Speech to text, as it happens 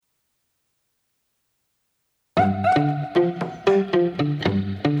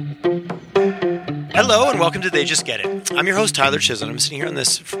Hello and welcome to They Just Get It. I'm your host, Tyler Chisholm. I'm sitting here on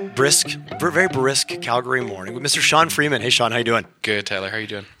this very brisk Calgary morning with Mr. Sean Freeman. Hey, Sean, how you doing? Good, Tyler. How you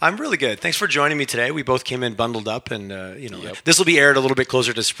doing? I'm really good. Thanks for joining me today. We both came in bundled up, and Yep. This will be aired a little bit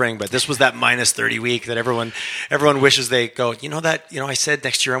closer to spring. But this was that minus 30 week that everyone wishes they go. I said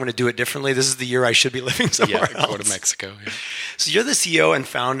next year I'm going to do it differently. This is the year I should be living somewhere else. Go to Mexico. Yeah. So you're the CEO and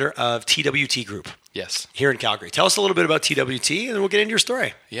founder of TWT Group. Yes. Here in Calgary. Tell us a little bit about TWT, and then we'll get into your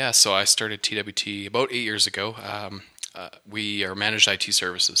story. Yeah, so I started TWT about 8 years ago. We are managed IT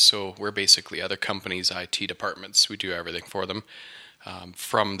services, so we're basically other companies' IT departments. We do everything for them,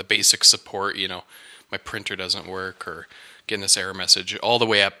 from the basic support, my printer doesn't work or getting this error message, all the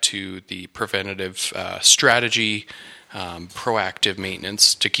way up to the preventative strategy, proactive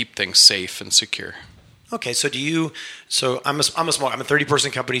maintenance to keep things safe and secure. Okay, so I'm a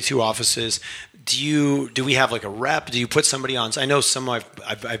 30-person company, 2 offices. Do we have like a rep? Do you put somebody on? I know some of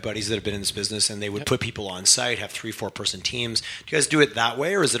I have buddies that have been in this business, and they would put people on site, have 3-4 person teams. Do you guys do it that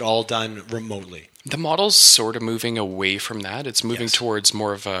way, or is it all done remotely? The model's sort of moving away from that. It's moving towards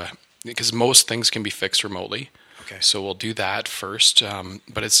more of because most things can be fixed remotely. Okay. So we'll do that first.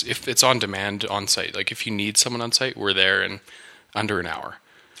 But if it's on demand on site, like if you need someone on site, we're there in under an hour.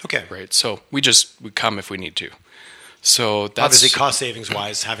 Okay. Right. So we come if we need to. So that's obviously cost savings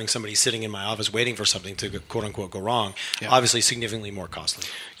wise, having somebody sitting in my office waiting for something to quote unquote go wrong, obviously significantly more costly.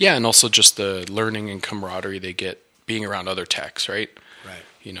 Yeah, and also just the learning and camaraderie they get being around other techs, right? Right.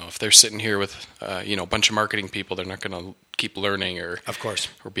 If they're sitting here with a bunch of marketing people, they're not going to keep learning or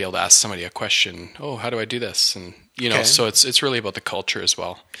be able to ask somebody a question. Oh, how do I do this? And so it's really about the culture as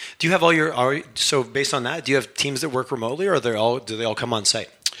well. Do you have so based on that, do you have teams that work remotely, or do they all come on site?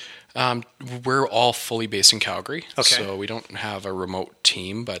 We're all fully based in Calgary, okay. So we don't have a remote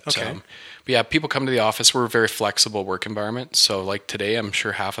team, but people come to the office. We're a very flexible work environment. So like today, I'm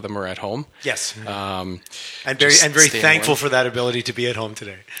sure half of them are at home. Yes. And very thankful for that ability to be at home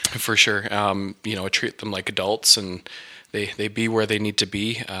today. For sure. I treat them like adults, and they be where they need to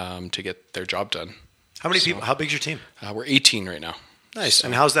be to get their job done. How many people? How big's your team? We're 18 right now. Nice. So,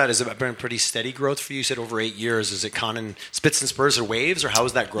 and how's that? Has it been pretty steady growth for you? You said over 8 years. Is it con and spits and spurs or waves, or how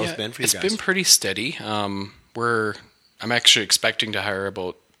has that growth been for you guys? It's been pretty steady. I'm actually expecting to hire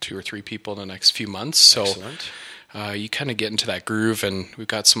about 2 or 3 people in the next few months. So excellent. You kind of get into that groove, and we've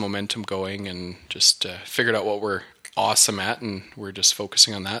got some momentum going, and just figured out what we're awesome at, and we're just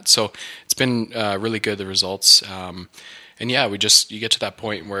focusing on that. So it's been really good, the results. You get to that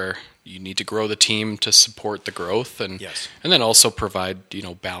point where you need to grow the team to support the growth, and then also provide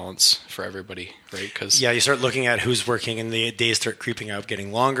balance for everybody, right? Because you start looking at who's working, and the days start creeping out,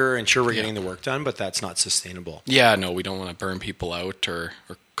 getting longer, and sure, we're getting the work done, but that's not sustainable. Yeah, no, we don't want to burn people out or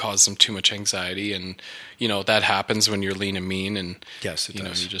cause them too much anxiety, and that happens when you're lean and mean, and yes, it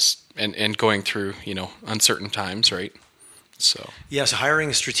does. You just and going through uncertain times, right? So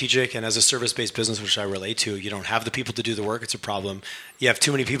hiring is strategic, and as a service-based business, which I relate to, you don't have the people to do the work. It's a problem. You have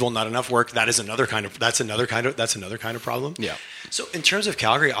too many people, not enough work. That's another kind of problem. Yeah. So in terms of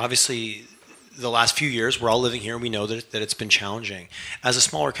Calgary, obviously, the last few years, we're all living here, and we know that it's been challenging. As a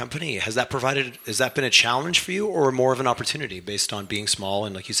smaller company, has that been a challenge for you, or more of an opportunity based on being small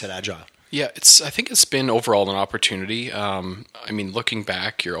and, like you said, agile? Yeah, I think it's been overall an opportunity. Looking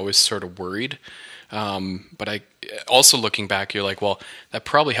back, you're always sort of worried. But also looking back, you're like, well, that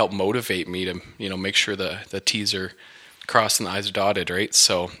probably helped motivate me to, make sure the T's are crossed and the I's are dotted, right?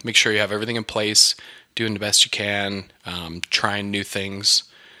 So make sure you have everything in place, doing the best you can, trying new things,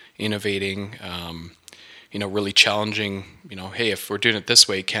 innovating, really challenging, hey, if we're doing it this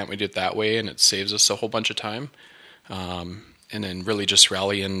way, can't we do it that way? And it saves us a whole bunch of time. And then really just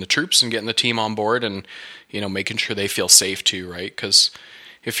rallying the troops and getting the team on board, and, making sure they feel safe too, right? Because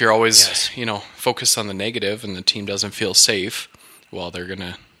if you're always, focused on the negative and the team doesn't feel safe, well, they're going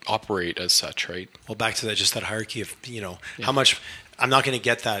to operate as such, right? Well, back to that hierarchy of, how much I'm not going to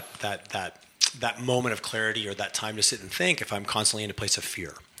get that moment of clarity or that time to sit and think if I'm constantly in a place of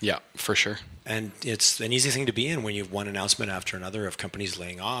fear. Yeah, for sure. And it's an easy thing to be in when you have one announcement after another of companies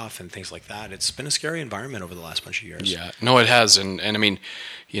laying off and things like that. It's been a scary environment over the last bunch of years. Yeah, no, it has. And it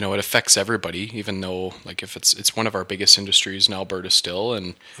affects everybody, even though, like, if it's one of our biggest industries in Alberta still,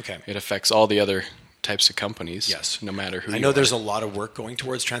 and it affects all the other types of companies. Yes. No matter who I know there's a lot of work going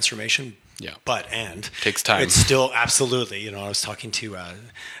towards transformation, Yeah. And takes time. It's still absolutely. I was talking to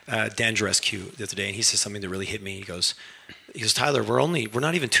Dan Jarescu the other day, and he says something that really hit me. He goes, Tyler, we're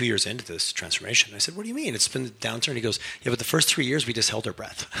not even 2 years into this transformation. I said, what do you mean? It's been a downturn. He goes, yeah, but the first 3 years we just held our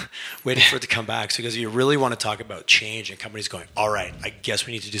breath, waiting for it to come back. So he goes, you really want to talk about change and companies going, all right, I guess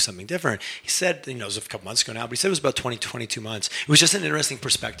we need to do something different. He said, it was a couple months ago now, but he said it was about 20, 22 months. It was just an interesting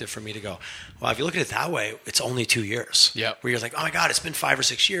perspective for me to go, well, if you look at it that way, it's only 2 years. Yeah. Where you're like, oh my God, it's been 5 or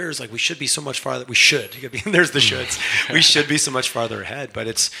 6 years. Like we should be so much farther. We should. There's the shoulds. We should be so much farther ahead. But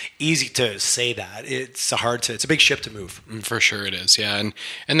it's easy to say that. It's a big ship to move. For sure it is, yeah.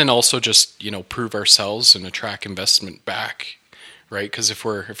 And then also just, prove ourselves and attract investment back, right? Because if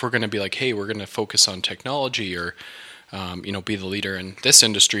we're going to be like, hey, we're going to focus on technology or, be the leader in this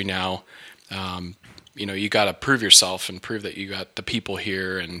industry now, you got to prove yourself and prove that you got the people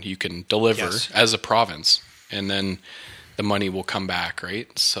here and you can deliver as a province. And then the money will come back,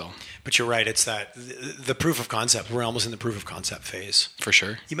 right? So, but you're right. It's that the proof of concept. We're almost in the proof of concept phase. For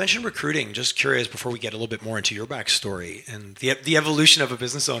sure. You mentioned recruiting. Just curious, before we get a little bit more into your backstory and the evolution of a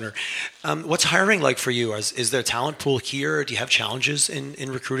business owner, what's hiring like for you? Is there a talent pool here? Do you have challenges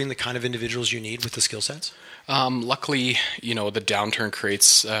in recruiting the kind of individuals you need with the skill sets? Luckily, the downturn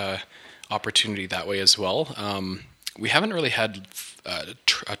creates opportunity that way as well. We haven't really had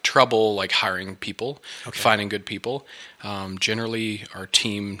trouble like hiring people, finding good people. Generally, our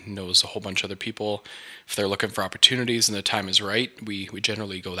team knows a whole bunch of other people. If they're looking for opportunities and the time is right, we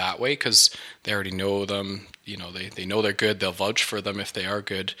generally go that way because they already know them. They know they're good. They'll vouch for them if they are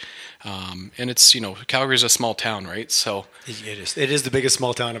good. And it's Calgary's a small town, right? So it is the biggest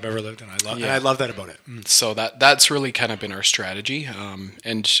small town I've ever lived in. I love that about it. So that's really kind of been our strategy.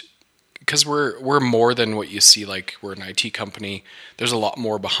 And because we're more than what you see, like we're an IT company, there's a lot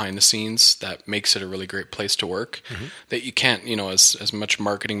more behind the scenes that makes it a really great place to work that you can't, as much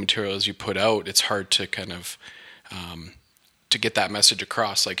marketing material as you put out, it's hard to kind of, to get that message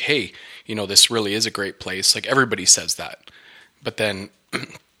across like, hey, this really is a great place. Like everybody says that. But then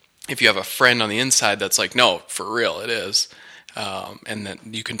if you have a friend on the inside that's like, no, for real, it is. And then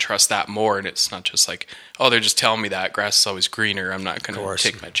you can trust that more, and it's not just like, oh, they're just telling me that grass is always greener. I'm not going to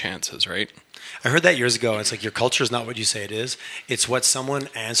take my chances, right? I heard that years ago. It's like your culture is not what you say it is. It's what someone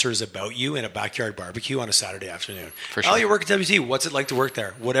answers about you in a backyard barbecue on a Saturday afternoon. For sure. Oh, you work at WT. What's it like to work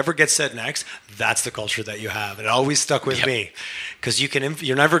there? Whatever gets said next, that's the culture that you have. And it always stuck with me because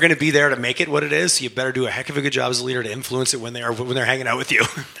you're never going to be there to make it what it is. So you better do a heck of a good job as a leader to influence it when they're hanging out with you.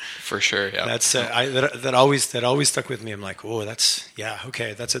 For sure. Yeah. That's that always stuck with me. I'm like, oh,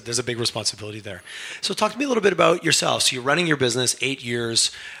 okay. There's a big responsibility there. So talk to me a little bit about yourself. So you're running your business 8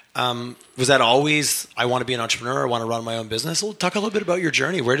 years. Was that always, I want to be an entrepreneur, I want to run my own business? Well, talk a little bit about your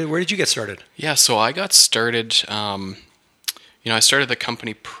journey. Where did you get started? Yeah, so I got started, I started the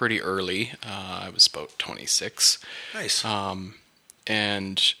company pretty early. I was about 26. Nice.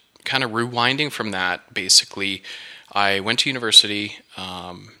 And kind of rewinding from that, basically, I went to university.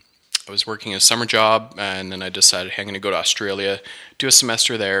 I was working a summer job, and then I decided, hey, I'm going to go to Australia, do a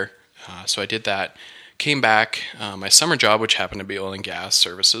semester there. So I did that. Came back, my summer job, which happened to be oil and gas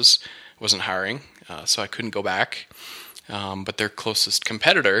services, wasn't hiring, so I couldn't go back. But their closest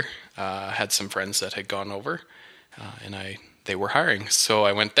competitor had some friends that had gone over, and they were hiring, so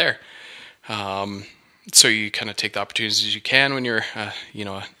I went there. So you kind of take the opportunities as you can when you're, a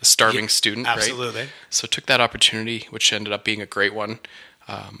starving student, absolutely. Right? So took that opportunity, which ended up being a great one.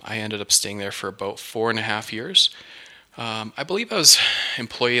 I ended up staying there for about 4.5 years. I believe I was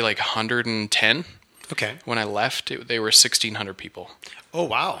employee like 110. Okay. When I left, they were 1,600 people. Oh,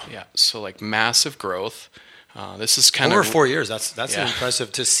 wow. Yeah, so like massive growth. This is kind over 4 years. That's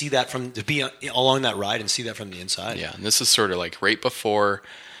impressive to see that to be along that ride and see that from the inside. Yeah, and this is sort of like right before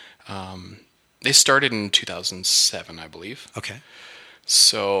they started in 2007, I believe. Okay.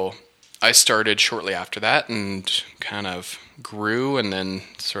 So I started shortly after that and kind of grew, and then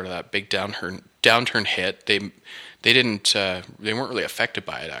sort of that big downturn hit. They weren't really affected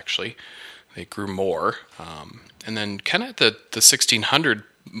by it actually. They grew more, and then kind of at the 1,600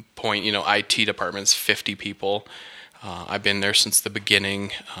 point, IT department's 50 people. I've been there since the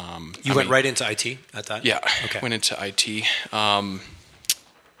beginning. You went right into IT at that? Yeah, okay. Went into IT. I'm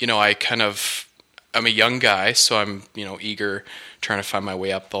a young guy, so I'm eager, trying to find my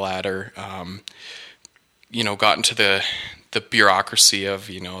way up the ladder. Got into the bureaucracy of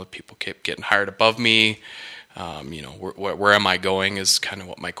people kept getting hired above me. Where am I going is kind of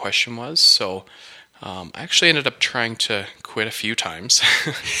what my question was. So I actually ended up trying to quit a few times.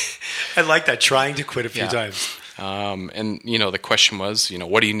 I like that, trying to quit a few times. And the question was,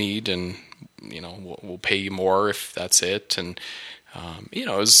 what do you need? And we'll pay you more if that's it. And it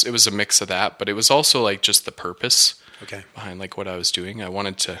was a mix of that, but it was also like just the purpose Okay. behind like what I was doing. I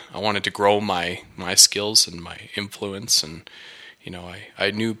wanted to grow my skills and my influence, and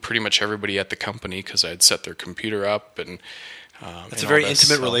I knew pretty much everybody at the company because I had set their computer up, and That's a very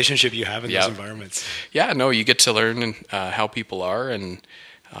intimate relationship you have in those environments. Yeah, no, you get to learn how people are, and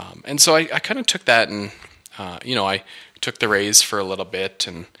so I kind of took that, and I took the raise for a little bit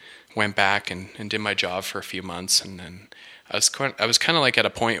and went back and did my job for a few months, and then I was kind of like at a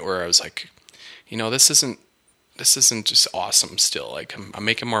point where I was like, this isn't just awesome still. Like I'm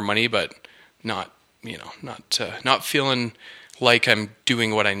making more money, but not feeling like I'm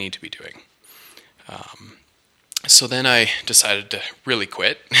doing what I need to be doing. So then I decided to really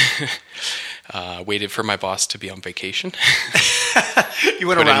quit. Waited for my boss to be on vacation. You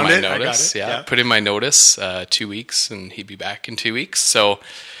went around it? Notice, I got it. Yeah. Put in my notice 2 weeks, and he'd be back in 2 weeks. So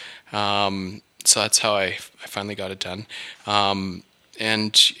that's how I finally got it done.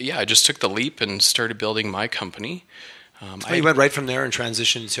 I just took the leap and started building my company. You went right from there and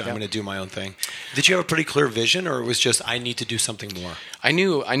transitioned to I'm going to do my own thing. Did you have a pretty clear vision, or it was just I need to do something more? I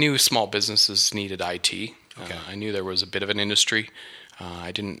knew small businesses needed IT. Okay. I knew there was a bit of an industry.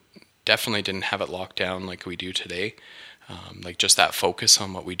 I definitely didn't have it locked down like we do today, like just that focus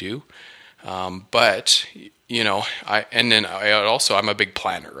on what we do. But I'm a big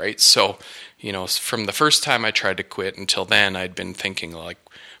planner, right? So, from the first time I tried to quit until then, I'd been thinking like,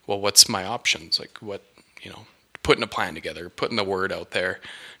 well, what's my options? Like putting a plan together, putting the word out there,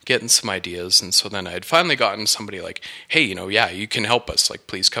 getting some ideas. And so then I'd finally gotten somebody like, hey, you can help us. Like,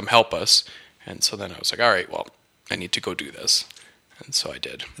 please come help us. And so then I was like, all right, well, I need to go do this. And so I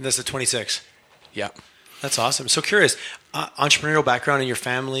did. And this is 26. Yeah. That's awesome. So curious, entrepreneurial background in your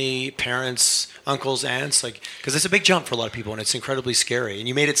family, parents, uncles, aunts, because it's a big jump for a lot of people, and it's incredibly scary. And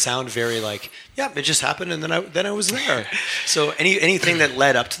you made it sound very like, yeah, it just happened, and then I was there. So anything that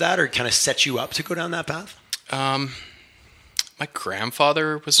led up to that, or kind of set you up to go down that path? My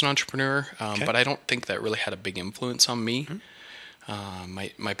grandfather was an entrepreneur, Okay. but I don't think that really had a big influence on me. Mm-hmm.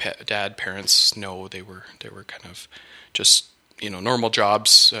 My parents, no, they were kind of just normal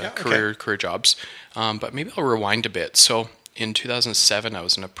jobs, career jobs. But maybe I'll rewind a bit. So in 2007, I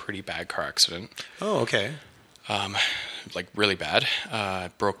was in a pretty bad car accident. Oh, okay. Like really bad.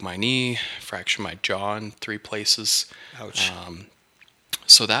 Broke my knee, fractured my jaw in 3 places. Ouch.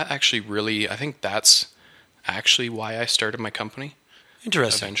 So that actually I think that's actually why I started my company.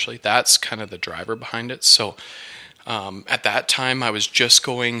 Interesting. Eventually, that's kind of the driver behind it. So at that time, I was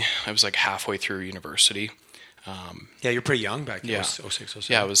like halfway through university. Yeah, you're pretty young back then. Yeah. 06, 07.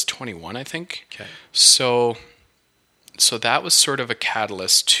 Yeah, I was 21, I think. Okay. So that was sort of a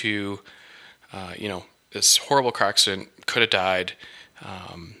catalyst to, this horrible car accident, could have died,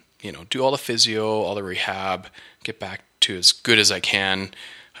 do all the physio, all the rehab, get back to as good as I can,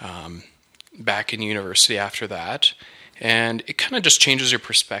 back in university after that. And it kind of just changes your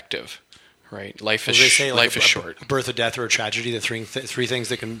perspective, right? Life is short. A birth, a death, or a tragedy, the three things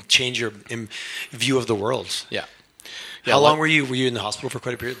that can change your view of the world. Yeah. How long were you in the hospital for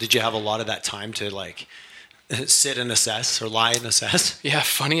quite a period? Did you have a lot of that time to sit and assess or lie and assess? Yeah,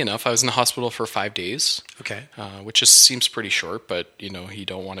 funny enough, I was in the hospital for 5 days. Okay. Which just seems pretty short, but you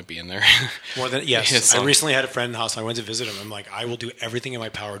don't want to be in there. More than yes. I recently had a friend in the hospital. I went to visit him. I'm like, I will do everything in my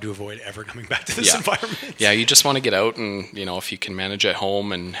power to avoid ever coming back to this environment. Yeah, you just want to get out, and if you can manage at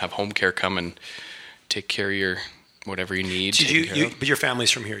home and have home care come and take care of your whatever you need. But your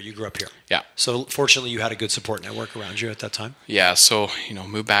family's from here. You grew up here. Yeah. So fortunately, you had a good support network around you at that time. Yeah. So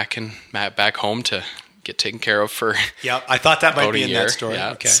moved back home to get taken care of for I thought that might be in year. that story.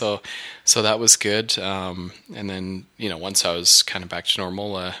 Yeah, okay. So that was good. And then once I was kind of back to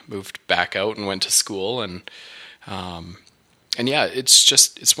normal, moved back out and went to school, and yeah,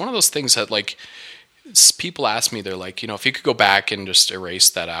 it's one of those things that people ask me, they're like, if you could go back and just erase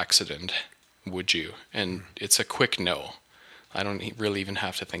that accident, would you? And it's a quick no. I don't really even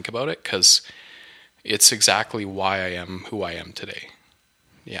have to think about it, because it's exactly why I am who I am today.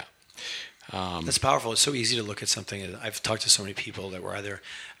 Yeah. That's powerful. It's so easy to look at something. I've talked to so many people that were either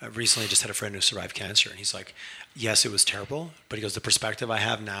recently just had a friend who survived cancer, and he's like, yes, it was terrible, but he goes, the perspective I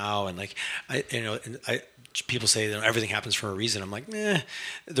have now, and people say that everything happens for a reason. I'm like, the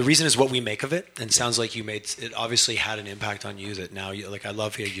reason is what we make of it. And it sounds like it obviously had an impact on you that now I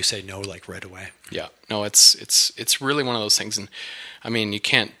love you say no, right away. Yeah, no, it's really one of those things. And I mean, you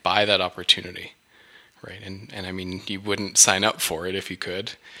can't buy that opportunity, right? And I mean, you wouldn't sign up for it if you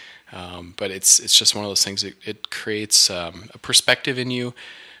could. But it's just one of those things. It creates a perspective in you.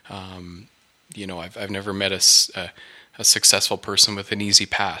 I've never met a a successful person with an easy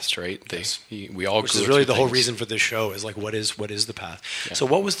past, right? We all Which grew is really through the whole things. reason for this show is like, what is the path? Yeah. So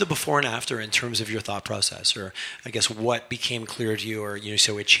what was the before and after in terms of your thought process, or I guess what became clear to you, or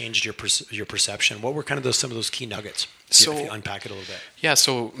so it changed your perception? What were kind of some of those key nuggets? So- if you unpack it a little bit. Yeah,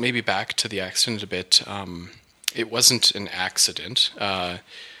 so maybe back to the accident a bit. It wasn't an accident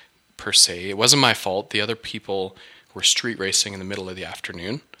per se. It wasn't my fault. The other people were street racing in the middle of the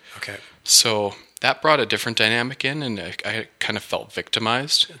afternoon. Okay. So that brought a different dynamic in, and I kind of felt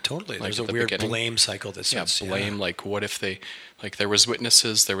victimized. Totally. Like There's a at the weird beginning. blame cycle that Yeah, starts. blame. Like, what if they, like, there was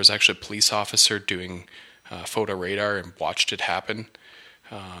witnesses. There was actually a police officer doing photo radar and watched it happen.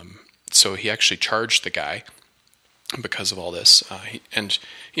 So he actually charged the guy because of all this. And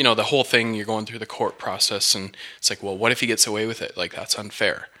the whole thing, you're going through the court process, and it's like, well, what if he gets away with it? Like, that's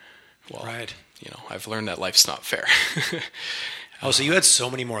unfair. Well, Right. I've learned that life's not fair. Oh, so you had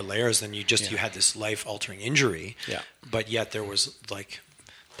so many more layers than you had this life-altering injury. Yeah. But yet there was like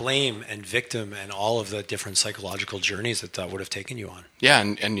blame and victim and all of the different psychological journeys that would have taken you on. Yeah,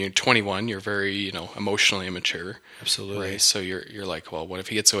 and you're 21. You're very, emotionally immature. Absolutely. Right. So you're like, well, what if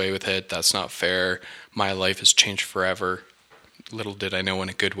he gets away with it? That's not fair. My life has changed forever. Little did I know, in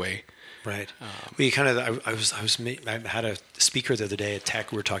a good way. Right. I had a speaker the other day at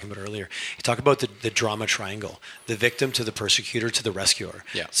Tech we were talking about earlier. He talked about the drama triangle, the victim to the persecutor to the rescuer.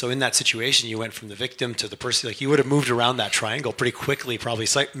 Yeah. So in that situation, you went from the victim to the person. Like you would have moved around that triangle pretty quickly, probably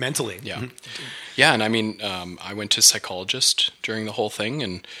mentally. Yeah. Yeah. And I mean, I went to a psychologist during the whole thing,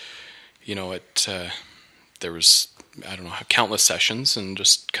 and, there was, I don't know, countless sessions and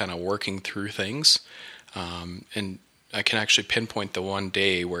just kind of working through things. And I can actually pinpoint the one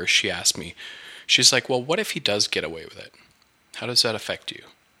day where she asked me, she's like, well, what if he does get away with it? How does that affect you?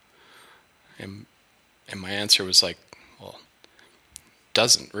 And my answer was like, well,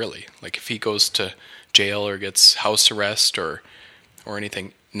 doesn't really. Like, if he goes to jail or gets house arrest or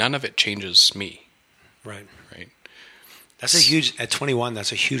anything, none of it changes me. Right. Right. That's a huge, at 21,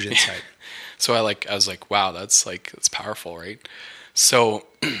 that's a huge insight. So I was like, wow, that's powerful. Right. So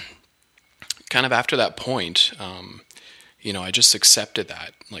kind of after that point, I just accepted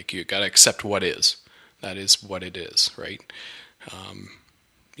that. Like, you got to accept what is. That is what it is, right?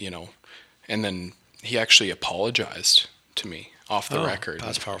 And then he actually apologized to me off the record.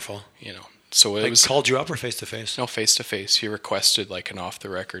 That's powerful. So it Like was called you up or face to face? no face to face. He requested like an off the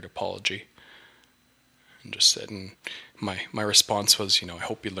record apology, and just said, and my response was, I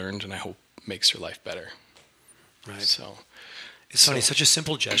hope you learned, and I hope it makes your life better. Right. So. It's funny, such a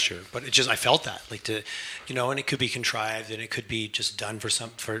simple gesture, but I felt that, like and it could be contrived and it could be just done for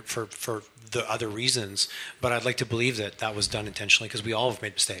the other reasons. But I'd like to believe that was done intentionally because we all have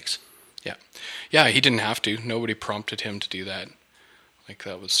made mistakes. Yeah. Yeah, he didn't have to. Nobody prompted him to do that. Like,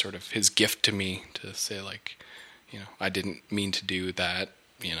 that was sort of his gift to me to say, like, I didn't mean to do that.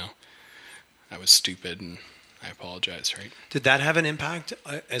 I was stupid and I apologize, right? Did that have an impact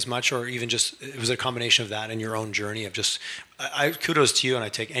as much, or even just, it was a combination of that and your own journey of just, I kudos to you, and I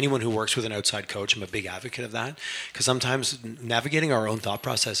take anyone who works with an outside coach, I'm a big advocate of that, because sometimes navigating our own thought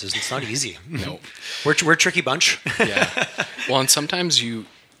processes, it's not easy. No. We're a tricky bunch. Yeah. Well, and sometimes you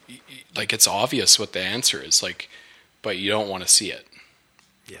like, it's obvious what the answer is, like, but you don't want to see it.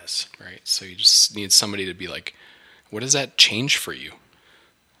 Yes. Right. So you just need somebody to be like, what does that change for you?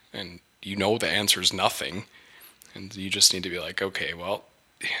 And the answer is nothing. And you just need to be like, okay, well,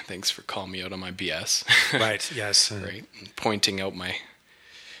 thanks for calling me out on my BS. Right. Yes. Right. And pointing out my,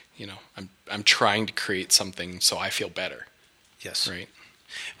 I'm trying to create something so I feel better. Yes. Right.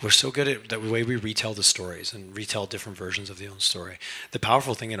 We're so good at the way we retell the stories and retell different versions of the own story. The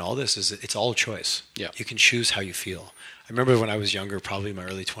powerful thing in all this is that it's all a choice. Yeah. You can choose how you feel. I remember when I was younger, probably in my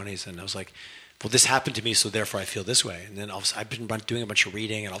early 20s, and I was like, well, this happened to me, so therefore I feel this way. And then all of a sudden, I've been doing a bunch of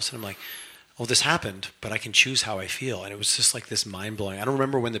reading, and all of a sudden I'm like, well, this happened, but I can choose how I feel. And it was just like this mind-blowing. I don't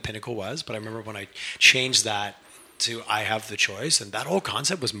remember when the pinnacle was, but I remember when I changed that to I have the choice, and that whole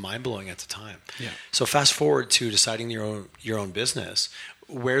concept was mind-blowing at the time. Yeah. So fast forward to deciding your own business.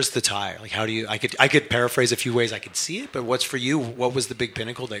 Where's the tie? Like, how do you? I could paraphrase a few ways I could see it, but what's for you? What was the big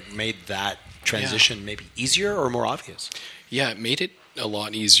pinnacle that made that transition maybe easier or more obvious? Yeah, it made it a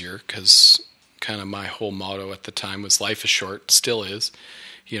lot easier because kind of my whole motto at the time was life is short, still is,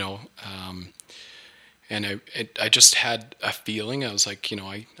 and I just had a feeling. I was like,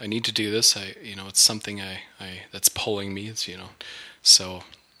 I need to do this. It's something I that's pulling me. It's, so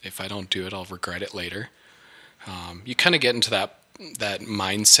if I don't do it, I'll regret it later. You kind of get into that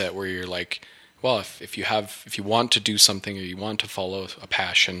mindset where you're like, well, if you want to do something or you want to follow a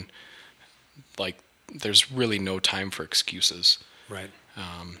passion, like, there's really no time for excuses. Right.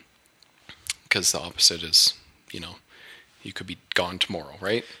 Because the opposite is, you could be gone tomorrow,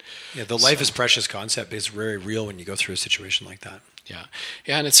 right? Yeah, the life is precious concept is very real when you go through a situation like that. Yeah.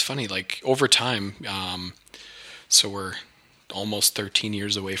 Yeah, and it's funny, like over time, so we're almost 13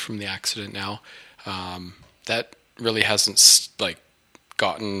 years away from the accident now. That really hasn't like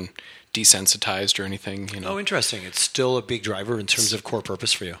gotten desensitized or anything, you know. Oh, interesting. It's still a big driver in terms of core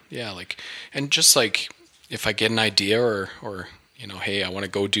purpose for you. Yeah, like, and just like if I get an idea or you know, hey, I want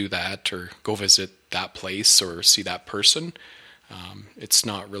to go do that or go visit that place or see that person, it's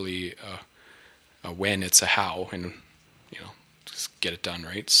not really a when, it's a how, and you know, just get it done,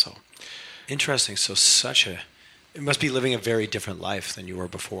 right? So interesting. So it must be living a very different life than you were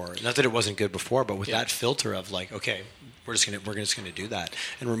before. Not that it wasn't good before, but with that filter of like, okay, we're just gonna do that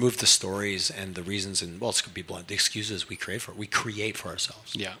and remove the stories and the reasons and it's gonna be blunt, the excuses we create for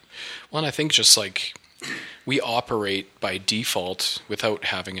ourselves. Yeah. Well, and I think just like we operate by default without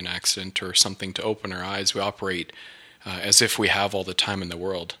having an accident or something to open our eyes. We operate as if we have all the time in the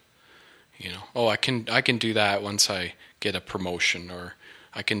world. You know, oh, I can do that once I get a promotion, or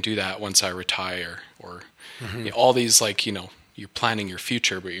I can do that once I retire, or you know, all these, like, you know, you're planning your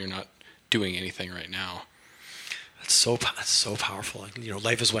future, but you're not doing anything right now. That's so powerful. Like, you know,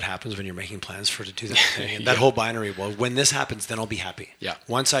 life is what happens when you're making plans for to do that thing. And that whole binary, well, when this happens, then I'll be happy. Yeah.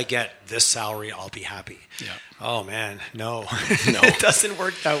 Once I get this salary, I'll be happy. Yeah. Oh man, no. No. It doesn't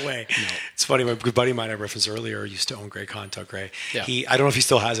work that way. No. It's funny. My good buddy of mine I referenced earlier used to own Grey Contact Grey. Yeah. I don't know if he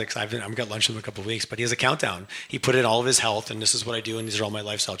still has it, because I've got lunch with him in a couple of weeks, but he has a countdown. He put in all of his health, and this is what I do, and these are all my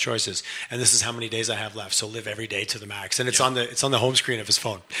lifestyle choices, and this is how many days I have left. So live every day to the max. And it's on the home screen of his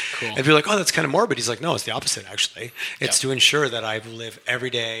phone. Cool. And you're like, oh, that's kind of morbid. He's like, no, it's the opposite actually. It's to ensure that I live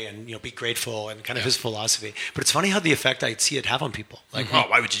every day and, you know, be grateful, and kind of his philosophy. But it's funny how the effect I see it have on people. Like, oh,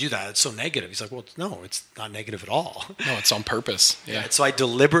 why would you do that? It's so negative. He's like, well, no, it's not negative at all. No, it's on purpose. Yeah. So I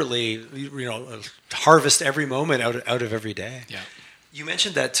deliberately, you know, harvest every moment out of every day. Yeah. You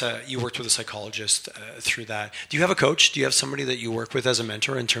mentioned that you worked with a psychologist through that. Do you have a coach? Do you have somebody that you work with as a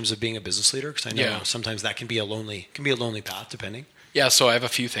mentor in terms of being a business leader? Because I know sometimes that can be a lonely path, depending. Yeah. So I have a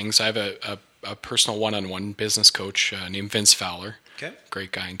few things. I have a personal one-on-one business coach named Vince Fowler. Okay.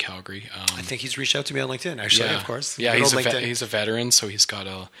 Great guy in Calgary. I think he's reached out to me on LinkedIn, actually, of course. Yeah, he's a veteran, so he's got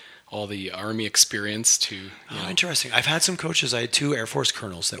all the Army experience to... Interesting. I've had some coaches. I had 2 Air Force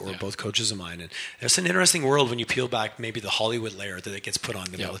colonels that were both coaches of mine. And it's an interesting world when you peel back maybe the Hollywood layer that it gets put on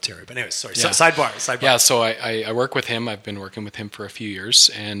the military. But anyways, sorry. Sidebar. Yeah, so I work with him. I've been working with him for a few years.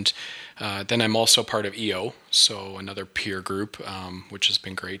 And then I'm also part of EO, so another peer group, which has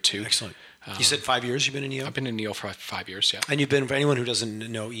been great too. Excellent. You said 5 years you've been in EO? I've been in EO for 5 years, yeah. And you've been, for anyone who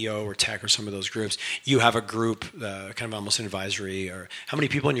doesn't know EO or tech or some of those groups, you have a group, kind of almost an advisory, or how many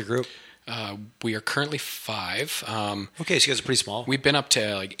people in your group? We are currently 5. Okay, so you guys are pretty small. We've been up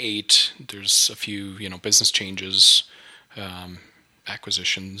to like 8. There's a few, you know, business changes,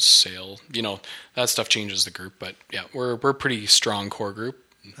 acquisitions, sale, you know, that stuff changes the group. But yeah, we're a pretty strong core group.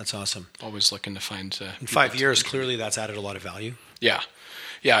 That's awesome. Always looking to find... in 5 years, clearly that's added a lot of value. Yeah.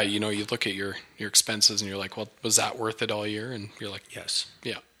 Yeah, you know, you look at your expenses and you're like, well, was that worth it all year? And you're like, yes.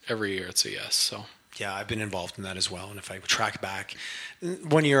 Yeah, every year it's a yes, so... Yeah, I've been involved in that as well. And if I track back,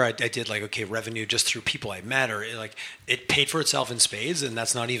 one year I did like, okay, revenue just through people I met, or it paid for itself in spades. And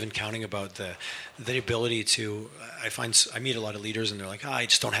that's not even counting about the ability to, I meet a lot of leaders and they're like, I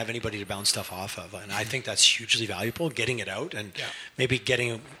just don't have anybody to bounce stuff off of. And I think that's hugely valuable, getting it out and maybe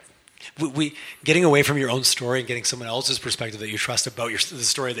getting away from your own story and getting someone else's perspective that you trust about the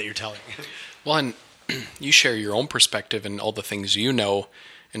story that you're telling. Well, and you share your own perspective and all the things you know.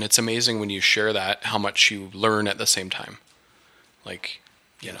 And it's amazing when you share that, how much you learn at the same time. Like,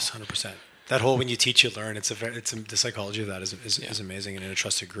 yes, 100%. That whole when you teach, you learn. The psychology of that is amazing, and in a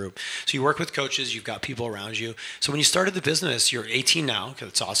trusted group. So you work with coaches, you've got people around you. So when you started the business, you're 18 now, because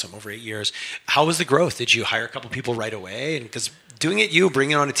it's awesome, over 8 years. How was the growth? Did you hire a couple people right away? And because doing it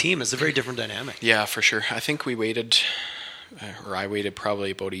bringing on a team is a very different dynamic. Yeah, for sure. I think I waited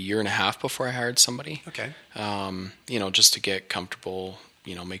probably about 1.5 years before I hired somebody. Okay. You know, just to get comfortable,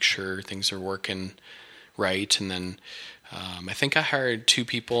 you know, make sure things are working right. And then I think I hired 2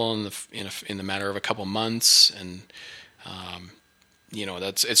 people in the matter of a couple months. And, you know,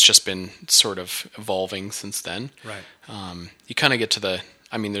 it's just been sort of evolving since then. Right. You kind of get to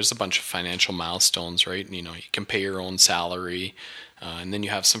there's a bunch of financial milestones, right? And, you know, you can pay your own salary, and then you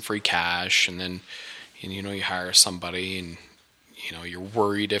have some free cash, and then, you know, you hire somebody and, you know, you're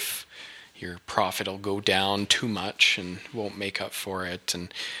worried if your profit will go down too much and won't make up for it.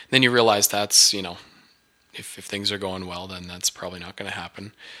 And then you realize that's, you know, if things are going well, then that's probably not going to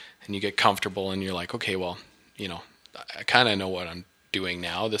happen. And you get comfortable and you're like, okay, well, you know, I kind of know what I'm doing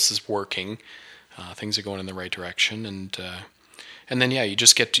now. This is working. things are going in the right direction, and then you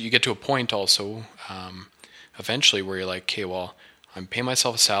just get to a point also eventually where you're like, okay, well, I'm paying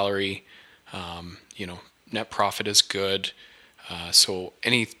myself a salary, net profit is good, so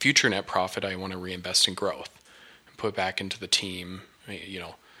any future net profit I want to reinvest in growth and put back into the team,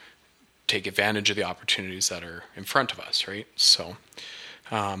 take advantage of the opportunities that are in front of us, right? So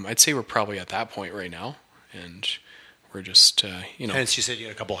I'd say we're probably at that point right now, and we're just Hence, you said you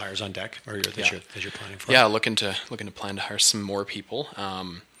had a couple hires on deck, or that you're planning for. Yeah, looking to plan to hire some more people.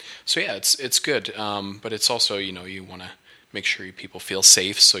 So yeah, it's good, but it's also you want to make sure people feel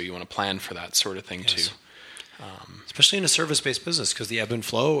safe, so you want to plan for that sort of thing too. Especially in a service-based business, because the ebb and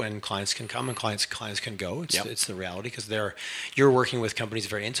flow, and clients can come and clients can go. It's the reality, because you're working with companies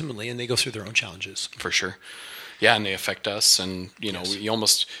very intimately, and they go through their own challenges. For sure, yeah, and they affect us, and you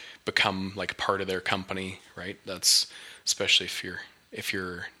almost become like a part of their company, right? That's especially if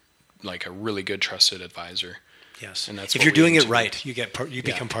you're like a really good trusted advisor. Yes, and that's if you're doing it right, you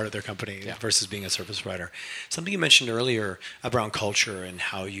become part of their company versus being a service provider. Something you mentioned earlier around culture and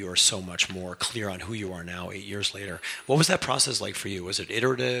how you are so much more clear on who you are now 8 years later. What was that process like for you? Was it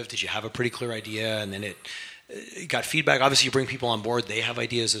iterative? Did you have a pretty clear idea, and then it got feedback? Obviously, you bring people on board; they have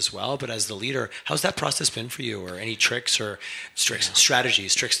ideas as well. But as the leader, how's that process been for you? Or any tricks or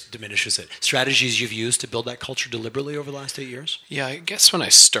strategies? Tricks diminishes it. Strategies you've used to build that culture deliberately over the last 8 years? Yeah, I guess when I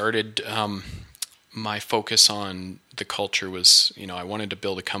started. My focus on the culture was, I wanted to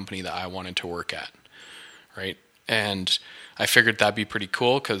build a company that I wanted to work at, right? And I figured that'd be pretty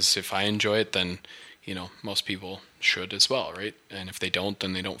cool, because if I enjoy it, then, most people should as well, right? And if they don't,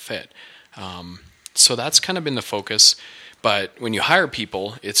 then they don't fit. So that's kind of been the focus. But when you hire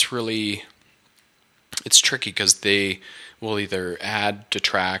people, it's tricky, because they will either add,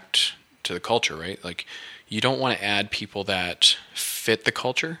 detract to the culture, right? Like, you don't want to add people that fit the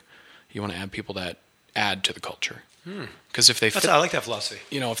culture. You want to add people that add to the culture. Because if they fit, I like that philosophy.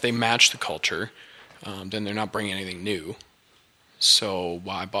 If they match the culture, then they're not bringing anything new. So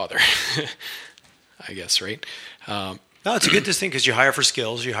why bother? I guess, right? No, it's a good distinction, because you hire for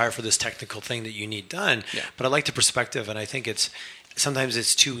skills, you hire for this technical thing that you need done. Yeah. But I like the perspective, and I think sometimes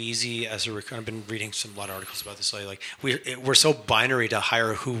it's too easy as a recruiter. I've been reading a lot of articles about this. Like we're so binary to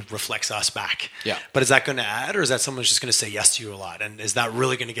hire who reflects us back. Yeah. But is that going to add, or is that someone who's just going to say yes to you a lot? And is that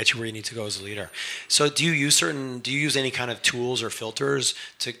really going to get you where you need to go as a leader? So do you use any kind of tools or filters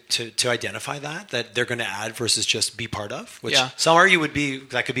to identify that they're going to add versus just be part of? Which some argue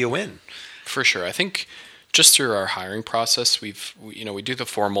that could be a win. For sure. I think just through our hiring process, we do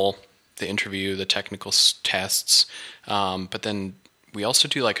the interview, the technical tests, but then we also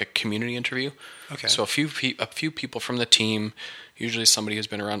do like a community interview. Okay. So a few people from the team, usually somebody who's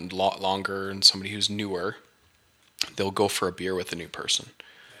been around a lot longer and somebody who's newer, they'll go for a beer with a new person.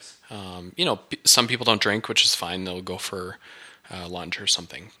 Nice. Some people don't drink, which is fine. They'll go for lunch or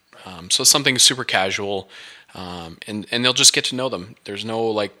something. So something super casual, and they'll just get to know them. There's no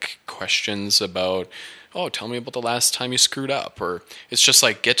like questions about, oh, tell me about the last time you screwed up, or it's just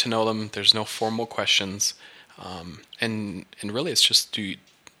like get to know them. There's no formal questions, and really it's just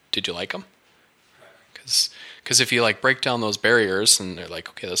did you like them? Because if you like break down those barriers and they're like,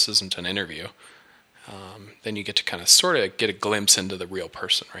 okay, this isn't an interview, then you get to kind of sort of get a glimpse into the real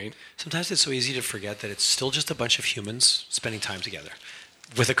person, right? Sometimes it's so easy to forget that it's still just a bunch of humans spending time together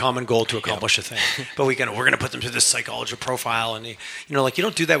with a common goal to accomplish a thing. But we're going to put them through this psychology profile, and you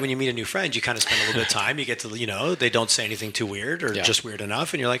don't do that when you meet a new friend. You kind of spend a little bit of time. You get to they don't say anything too weird or just weird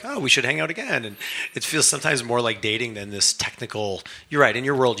enough, and you're like, oh, we should hang out again. And it feels sometimes more like dating than this technical. You're right. In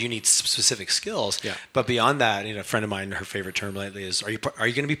your world, you need specific skills. Yeah. But beyond that, a friend of mine, her favorite term lately is, are you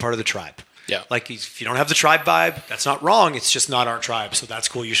going to be part of the tribe? Yeah. Like, if you don't have the tribe vibe, that's not wrong. It's just not our tribe. So that's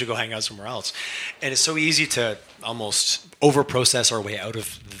cool. You should go hang out somewhere else. And it's so easy to almost over-process our way out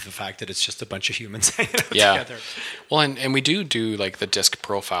of the fact that it's just a bunch of humans hanging out together. Well, and we do like the DISC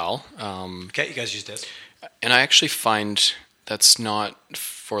profile. Okay, you guys use DISC. And I actually find that's not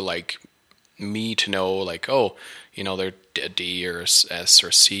for like me to know like, oh, they're a D or a S or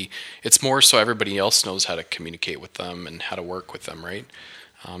a C. It's more so everybody else knows how to communicate with them and how to work with them, right?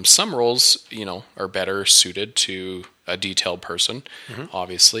 Some roles, are better suited to a detailed person,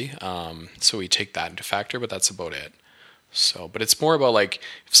 obviously. So we take that into factor, but that's about it. So, but it's more about like,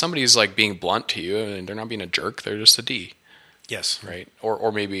 if somebody's like being blunt to you and they're not being a jerk, they're just a D. Yes. Right.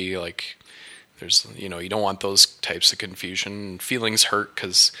 Or maybe like there's, you don't want those types of confusion. Feelings hurt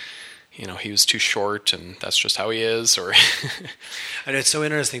because, he was too short and that's just how he is, or And it's so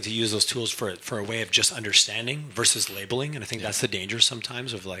interesting to use those tools for a way of just understanding versus labeling. And I think that's the danger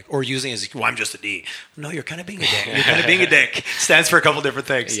sometimes of like, or using as, well, I'm just a D. No, you're kind of being a dick. You're kind of being a dick. Stands for a couple different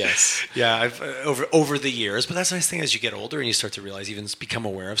things. Yes. Yeah. I've over the years, but that's the nice thing as you get older and you start to realize, even become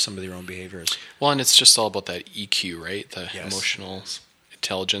aware of some of your own behaviors. Well, and it's just all about that EQ, right? The emotional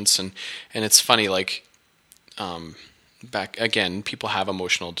intelligence. And it's funny, like, back again, people have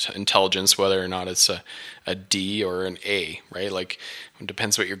emotional intelligence, whether or not it's a D or an A, right? Like, it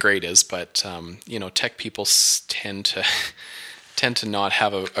depends what your grade is, but tech people tend to not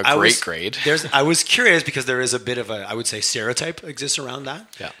have a great grade. I was curious because there is a bit of a, I would say, stereotype exists around that.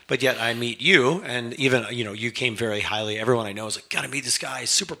 Yeah. But yet I meet you, and even you came very highly. Everyone I know is like, gotta meet this guy.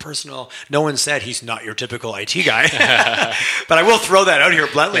 Super personal. No one said he's not your typical IT guy. But I will throw that out here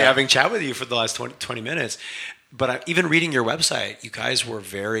bluntly, having chat with you for the last 20 minutes. But even reading your website, you guys were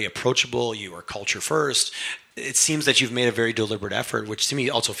very approachable. You were culture first. It seems that you've made a very deliberate effort, which to me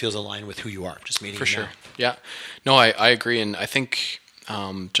also feels aligned with who you are. Just meeting for you sure. now. Yeah, no, I agree, and I think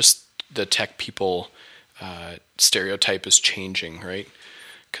just the tech people stereotype is changing, right?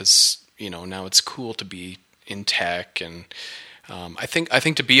 Because now it's cool to be in tech, and I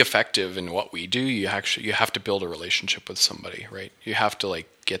think to be effective in what we do, you have to build a relationship with somebody, right? You have to like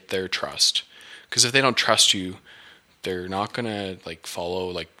get their trust. Because if they don't trust you, they're not gonna like follow.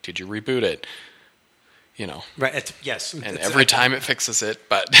 Like, did you reboot it? Right. Yes. And every time it fixes it,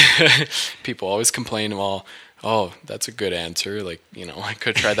 but people always complain. Well, oh, that's a good answer. Like, I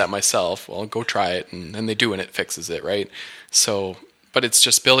could have tried that myself. Well, go try it, and then they do, and it fixes it, right? So, but it's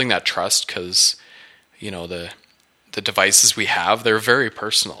just building that trust because, the devices we have, they're very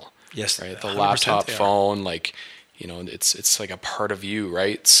personal. Yes. Right. The laptop, phone, like, it's like a part of you,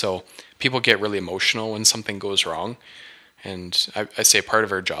 right? So people get really emotional when something goes wrong. And I say part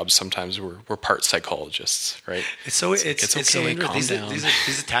of our job, sometimes we're part psychologists, right? It's so okay, so interesting. Calm down.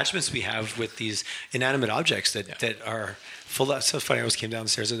 These attachments we have with these inanimate objects that are full of. So funny. I always came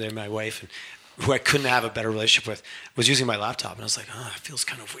downstairs the other day, my wife, and who I couldn't have a better relationship with, was using my laptop, and I was like, oh, it feels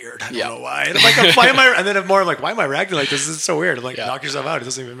kind of weird. I don't know why. And I'm like, why am I? And then I'm like, why am I reacting like this? This is so weird. I'm like, knock yourself out. It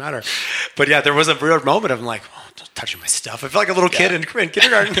doesn't even matter. But yeah, there was a real moment of I'm like, oh, don't touch my stuff. I feel like a little kid in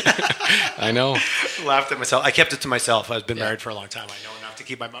kindergarten. I know. Laughed at myself. I kept it to myself. I've been married for a long time. I know enough to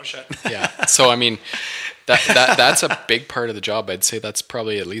keep my mouth shut. Yeah. So I mean, that's a big part of the job. I'd say that's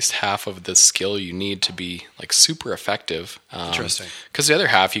probably at least half of the skill you need to be like super effective. Interesting. Because the other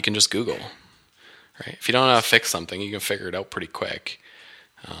half you can just Google. Right? If you don't know how to fix something, you can figure it out pretty quick.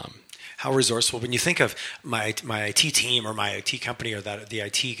 How resourceful. When you think of my IT team or my IT company or the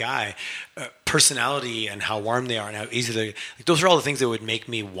IT guy, personality and how warm they are and how easy they, like, those are all the things that would make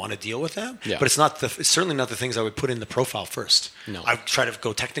me want to deal with them. Yeah. But it's certainly not the things I would put in the profile first. No. I'd try to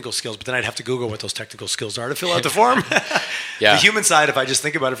go technical skills, but then I'd have to Google what those technical skills are to fill out the form. Yeah. The human side, if I just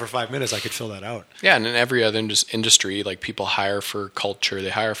think about it for 5 minutes, I could fill that out. Yeah, and in every other industry, like people hire for culture, they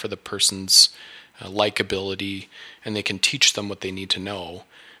hire for the person's likability, and they can teach them what they need to know.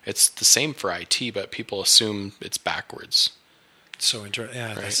 It's the same for IT, but people assume it's backwards. So interesting.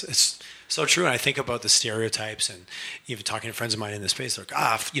 Yeah, right? It's so true. And I think about the stereotypes, and even talking to friends of mine in this space, they're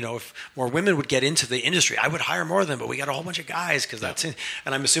like, if more women would get into the industry, I would hire more of them, but we got a whole bunch of guys because that's it.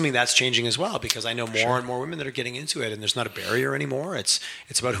 And I'm assuming that's changing as well, because I know more and more women that are getting into it, and there's not a barrier anymore. It's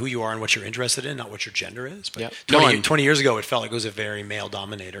about who you are and what you're interested in, not what your gender is. But 20 years ago, it felt like it was a very male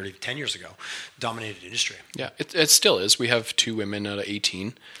dominated, or 10 years ago, dominated industry. Yeah, it still is. We have 2 women out of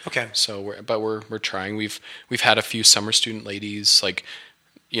 18. Okay. So we're trying. We've had a few summer student ladies, like,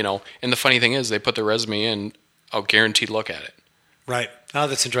 and the funny thing is they put their resume in, I'll guaranteed look at it. Right. Oh,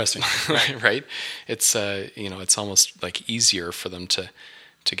 that's interesting. Right. It's it's almost like easier for them to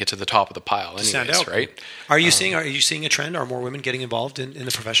get to the top of the pile anyways, stand out. Right? Are you seeing a trend? Are more women getting involved in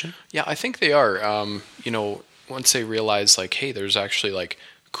the profession? Yeah, I think they are. Once they realize like, hey, there's actually like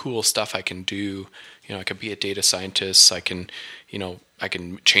cool stuff I can do. I could be a data scientist. I can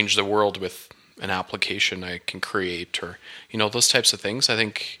change the world with an application I can create, or those types of things. I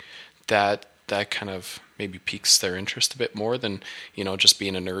think that kind of maybe piques their interest a bit more than just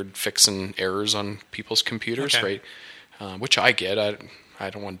being a nerd fixing errors on people's computers, right? Which I get. I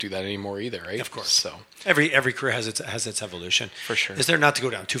don't want to do that anymore either, right? Of course. So every career has its evolution. For sure. Is there, not to go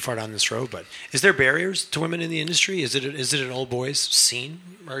down too far down this road, but is there barriers to women in the industry? Is it an old boys scene,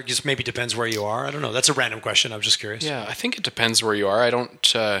 or it just maybe depends where you are? I don't know. That's a random question. I'm just curious. Yeah, I think it depends where you are. I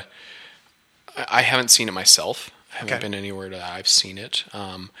don't. I haven't seen it myself. I haven't been anywhere that I've seen it.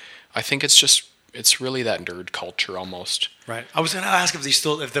 I think it's just it's really that nerd culture almost. Right. I was going to ask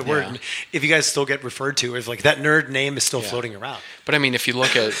if the word, if you guys still get referred to, if like that nerd name is still floating around. But I mean, if you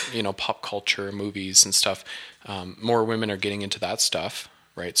look at, pop culture, movies and stuff, more women are getting into that stuff,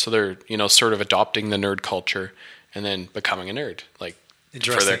 right? So they're, sort of adopting the nerd culture and then becoming a nerd, like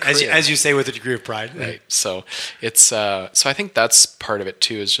for their career. As you say, with a degree of pride. Right. So it's, so I think that's part of it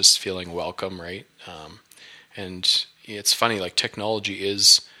too, is just feeling welcome, right? And it's funny, like technology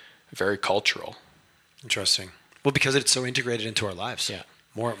is very cultural. Interesting. Well, because it's so integrated into our lives. Yeah.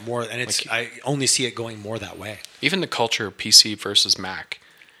 More, and it's, I only see it going more that way. Even the culture of PC versus Mac,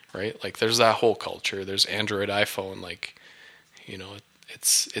 right? Like there's that whole culture. There's Android, iPhone, like,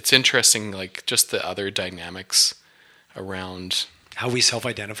 it's interesting, like just the other dynamics around how we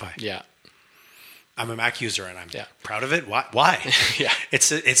self-identify. Yeah. I'm a Mac user and I'm proud of it. Why? Yeah.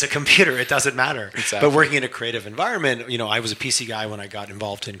 It's a computer. It doesn't matter. Exactly. But working in a creative environment, I was a PC guy when I got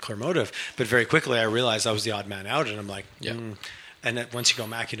involved in Clearmotive, but very quickly I realized I was the odd man out, and I'm like, And then once you go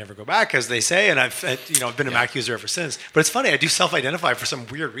Mac, you never go back, as they say. And I've been a Mac user ever since. But it's funny, I do self-identify for some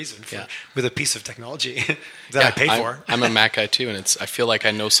weird reason with a piece of technology that I pay for. I'm a Mac guy too, and I feel like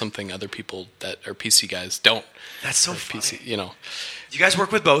I know something other people that are PC guys don't. That's so funny. PC, Do you guys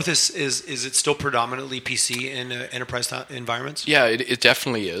work with both? Is it still predominantly PC in enterprise environments? Yeah, it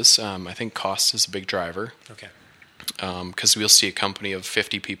definitely is. I think cost is a big driver. Okay. Because we'll see a company of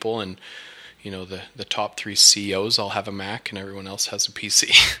 50 people, and the top 3 CEOs all have a Mac, and everyone else has a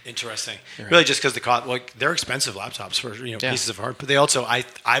PC. Interesting. Right. Really, just because the cost, they're expensive laptops for pieces of hardware, but they also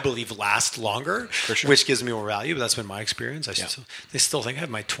I believe last longer, for sure. which gives me more value. But that's been my experience. They still think I have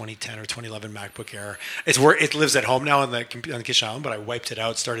my 2010 or 2011 MacBook Air. It lives at home now on the kitchen island, but I wiped it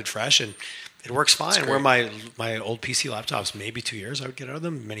out, started fresh, and it works fine. Where my old PC laptops, maybe 2 years, I would get out of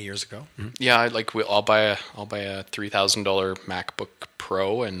them many years ago. Mm-hmm. Yeah, I'll buy a $3,000 MacBook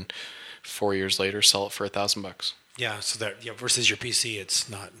Pro, and 4 years later sell it for $1,000. Yeah, so versus your PC, it's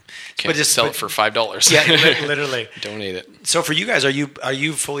not. Can't just sell it for $5. Yeah, literally. Donate it. So for you guys, are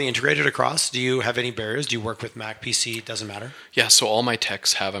you fully integrated across? Do you have any barriers? Do you work with Mac, PC? It doesn't matter. Yeah, so all my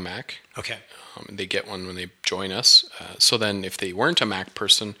techs have a Mac. Okay. They get one when they join us. So then, if they weren't a Mac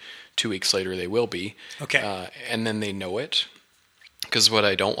person, 2 weeks later they will be. Okay. And then they know it, because what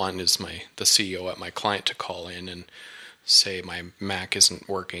I don't want is the CEO at my client to call in and say my Mac isn't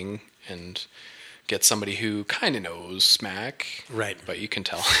working, and get somebody who kind of knows Mac, right? But you can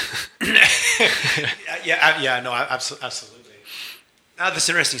tell. No, absolutely. That's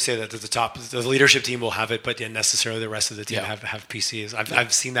interesting you say that at the top. The leadership team will have it, but necessarily the rest of the team have PCs.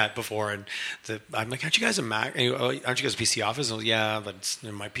 I've seen that before, and I'm like, aren't you guys a Mac? Aren't you guys a PC office? And yeah, but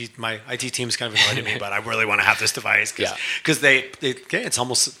my IT team is kind of annoyed at me, but I really want to have this device because it's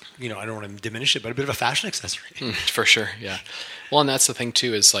almost I don't want to diminish it, but a bit of a fashion accessory. For sure, yeah. Well, and that's the thing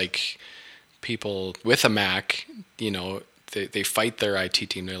too, is like people with a Mac, they fight their IT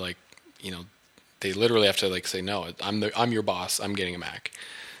team. They're like, they literally have to like say, no, I'm your boss. I'm getting a Mac,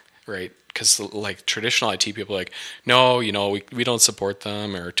 right? Because like traditional IT people are like, no, we don't support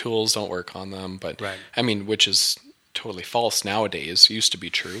them, or tools don't work on them. But right. I mean, which is totally false nowadays. It used to be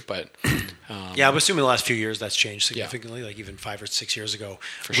true, but I'm assuming the last few years that's changed significantly. Like even 5 or 6 years ago,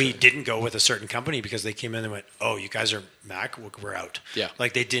 we didn't go with a certain company because they came in and went, "Oh, you guys are Mac, we're out." Yeah,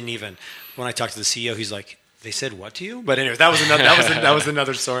 like they didn't even. When I talked to the CEO, he's like, "They said what to you?" But anyway, that was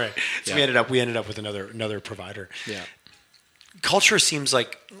another story. So we ended up with another provider. Yeah. Culture seems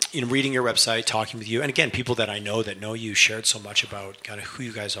like, reading your website, talking with you, and again, people that I know that know you shared so much about kind of who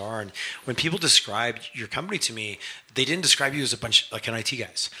you guys are. And when people described your company to me, they didn't describe you as a bunch like an IT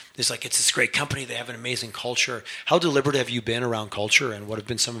guys. It's like, it's this great company. They have an amazing culture. How deliberate have you been around culture, and what have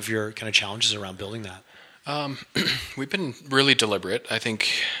been some of your kind of challenges around building that? We've been really deliberate. I think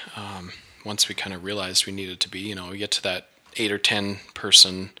once we kind of realized we needed to be, you get to that 8 or 10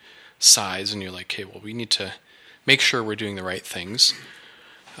 person size, and you're like, okay, well, we need to make sure we're doing the right things,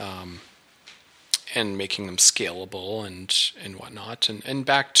 and making them scalable and whatnot, and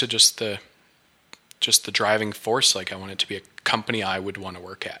back to just the driving force. Like, I want it to be a company I would want to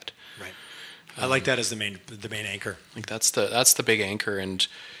work at. Right. I like that as the main anchor. Like that's the big anchor, and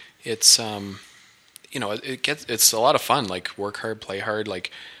it's it's a lot of fun. Like, work hard, play hard. Like,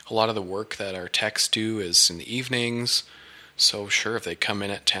 a lot of the work that our techs do is in the evenings. So sure, if they come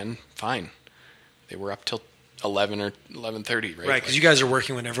in at 10, fine. They were up till 11 or 11:30, right? Right, because you guys are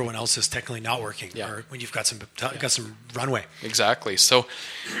working when everyone else is technically not working, or when you've got some runway. Exactly. So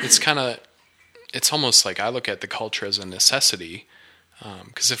it's almost like I look at the culture as a necessity,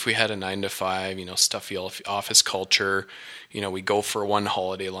 because if we had a 9 to 5, stuffy office culture, we go for one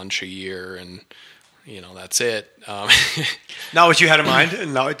holiday lunch a year, and that's it. Not what you had in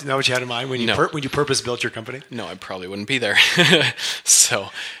mind. Not what you had in mind when you No. when you purpose built your company. No, I probably wouldn't be there. So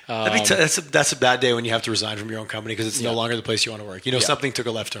That's a bad day when you have to resign from your own company because it's no longer the place you want to work. Something took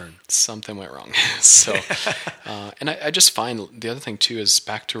a left turn. something went wrong. So, and I just find the other thing too is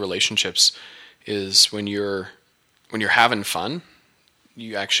back to relationships is when you're having fun,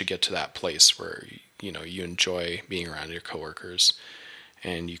 you actually get to that place where you enjoy being around your coworkers,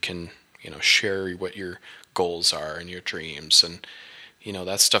 and you can share what your goals are and your dreams, and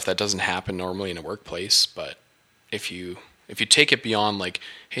that's stuff that doesn't happen normally in a workplace. But if you take it beyond like,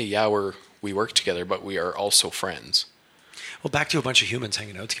 hey, yeah, we work together, but we are also friends. Well, back to a bunch of humans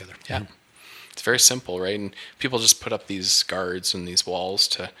hanging out together. Yeah. It's very simple, right? And people just put up these guards and these walls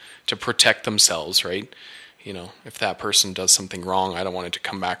to protect themselves, right? If that person does something wrong, I don't want it to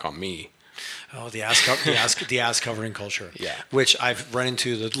come back on me. Oh, the ass covering culture. Yeah. Which I've run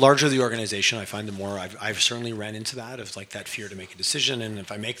into. The larger the organization, I find the more I've certainly ran into that of like that fear to make a decision. And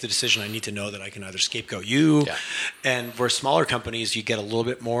if I make the decision, I need to know that I can either scapegoat you. Yeah. And where smaller companies, you get a little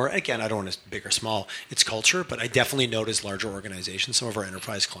bit more. Again, I don't want to big or small. It's culture, but I definitely notice larger organizations, some of our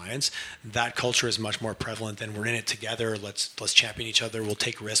enterprise clients, that culture is much more prevalent than we're in it together. Let's champion each other. We'll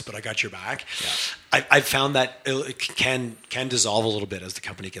take risks, but I got your back. Yeah. I've found that it can dissolve a little bit as the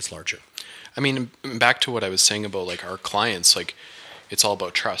company gets larger. I mean, back to what I was saying about like our clients, like it's all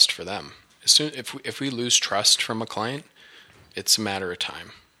about trust for them. If we lose trust from a client, it's a matter of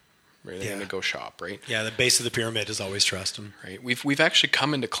time. Right? They're going to go shop, right? Yeah, the base of the pyramid is always trust. Right. We've actually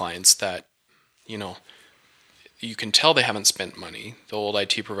come into clients that, you can tell they haven't spent money. The old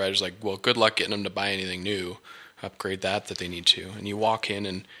IT provider's like, well, good luck getting them to buy anything new, upgrade that they need to. And you walk in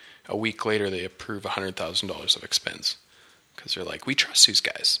and a week later they approve $100,000 of expense because they're like, we trust these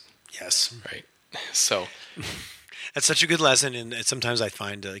guys. Yes. Right. So that's such a good lesson. And sometimes I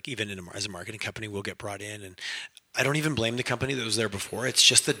find like even as a marketing company, we'll get brought in and I don't even blame the company that was there before. It's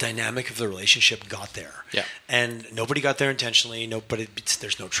just the dynamic of the relationship got there. Yeah. And nobody got there intentionally.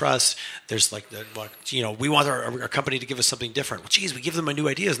 There's no trust. There's like, we want our company to give us something different. Well, geez, we give them new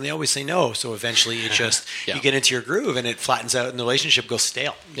ideas and they always say no. So eventually it just, you get into your groove and it flattens out and the relationship goes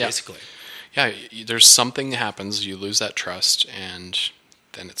stale, basically. Yeah. There's something that happens. You lose that trust and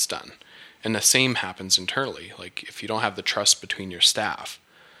then it's done. And the same happens internally. Like if you don't have the trust between your staff,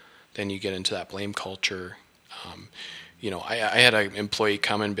 then you get into that blame culture. I had an employee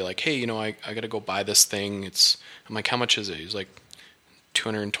come and be like, hey, I got to go buy this thing. I'm like, how much is it? He's like,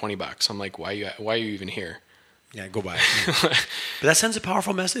 $220. I'm like, why are you even here? Yeah, go buy it. But that sends a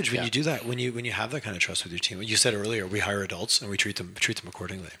powerful message when you do that. When you have that kind of trust with your team. You said earlier, we hire adults and we treat them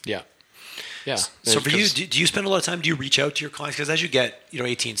accordingly. Yeah. Yeah. So for you, do you spend a lot of time? Do you reach out to your clients? Because as you get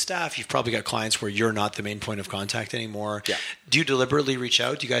 18 staff, you've probably got clients where you're not the main point of contact anymore. Yeah. Do you deliberately reach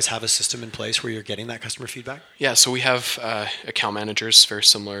out? Do you guys have a system in place where you're getting that customer feedback? Yeah. So we have account managers, very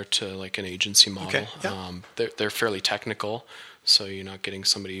similar to like an agency model. Okay. Yeah. They're fairly technical. So you're not getting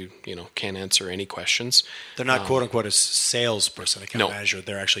somebody who can't answer any questions. They're not quote unquote a salesperson, account No. manager.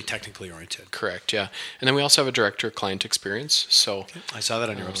 They're actually technically oriented. Correct. Yeah. And then we also have a director of client experience. So I saw that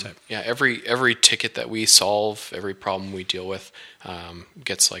on your website. Yeah. Every ticket that we solve, every problem we deal with,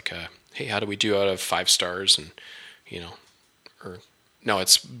 gets like hey, how do we do out of 5 stars? And or no,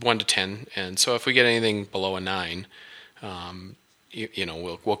 it's 1 to 10. And so if we get anything below a 9,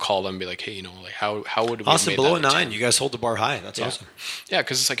 we'll call them and be like, hey, like how would we Awesome. have made Below a that 9, 10? you guys hold the bar high. That's awesome. Yeah,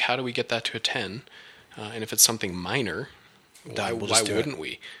 because it's like, how do we get that to a 10? And if it's something minor, why wouldn't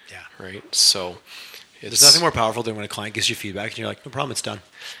we? Yeah. Right. So there's nothing more powerful than when a client gives you feedback and you're like, no problem, it's done.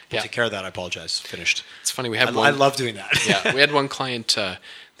 We'll take care of that. I apologize. Finished. It's funny. We I love doing that. Yeah, we had one client.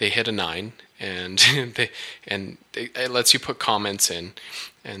 They hit a 9, and it lets you put comments in,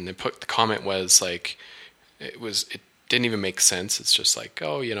 and the comment was like, it didn't even make sense. It's just like,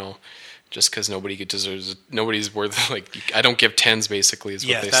 just because nobody's worth, like, I don't give 10s basically is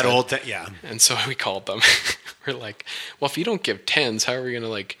what they said. Old thing, yeah. And so we called them. We're like, well, if you don't give 10s, how are we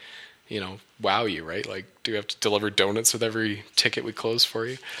going to wow you, right? Like, do we have to deliver donuts with every ticket we close for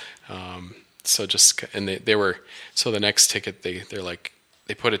you? So the next ticket, they're like,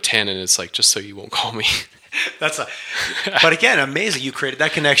 they put a 10 and it's like, just so you won't call me. But again, amazing. You created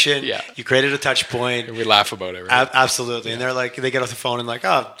that connection. Yeah. You created a touch point. And we laugh about it, right? Absolutely. Yeah. And they're like, they get off the phone and like,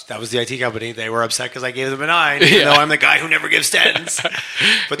 oh, that was the IT company. They were upset because I gave them a 9, even though I'm the guy who never gives 10s.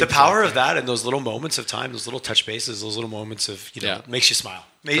 But the power of that and those little moments of time, those little touch bases, those little moments of, makes you smile.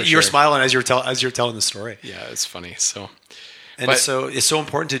 You're smiling as you're telling the story. Yeah, it's funny. So it's so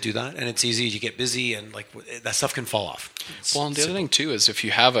important to do that, and it's easy. You get busy, and like that stuff can fall off. And the other thing too is if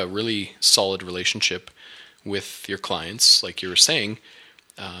you have a really solid relationship with your clients, like you were saying,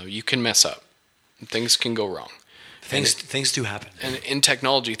 you can mess up. Things can go wrong. Things do happen. And in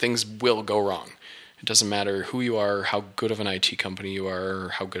technology, things will go wrong. It doesn't matter who you are, how good of an IT company you are, or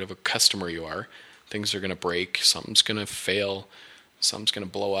how good of a customer you are. Things are going to break. Something's going to fail. Something's going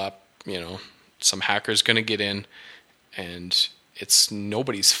to blow up. Some hacker's going to get in, and it's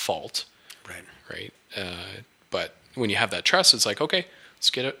nobody's fault. Right. But when you have that trust, it's like, okay,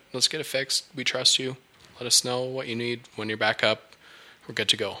 let's get it fixed. We trust you. Let us know what you need when you're back up. We're good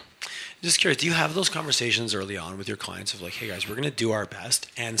to go. Just curious, do you have those conversations early on with your clients of like, hey guys, we're going to do our best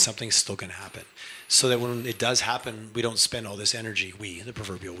and something's still going to happen, so that when it does happen, we don't spend all this energy, the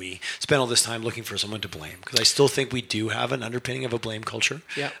proverbial spend all this time looking for someone to blame? Because I still think we do have an underpinning of a blame culture.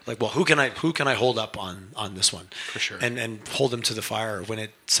 Yeah. Like, well, who can I hold up on this one? For sure. And hold them to the fire when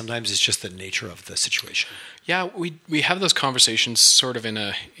it sometimes is just the nature of the situation. Yeah, we have those conversations sort of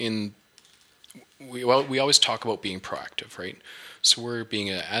we always talk about being proactive, right? So we're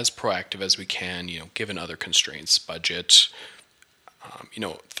being as proactive as we can, given other constraints, budget,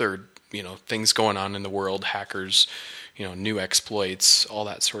 things going on in the world, hackers, new exploits, all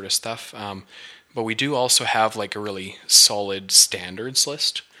that sort of stuff. But we do also have like a really solid standards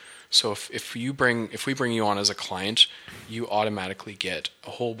list. So if we bring you on as a client, you automatically get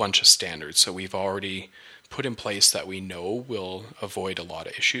a whole bunch of standards. So we've already put in place that we know will avoid a lot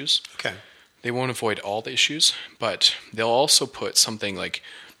of issues. Okay. They won't avoid all the issues, but they'll also put something like,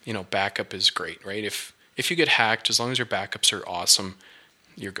 backup is great, right? If you get hacked, as long as your backups are awesome,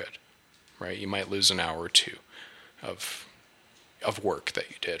 you're good, right? You might lose an hour or two of work that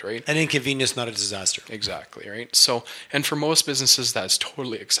you did, right? An inconvenience, not a disaster. Exactly, right? So, and for most businesses, that's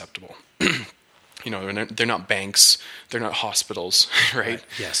totally acceptable. They're not banks, they're not hospitals, right?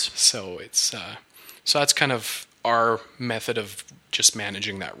 Yes. So so that's kind of our method of just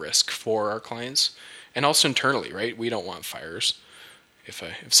managing that risk for our clients, and also internally, right? We don't want fires. If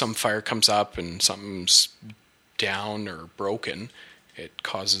some fire comes up and something's down or broken, it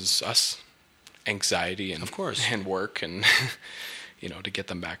causes us anxiety and, of course, and work and to get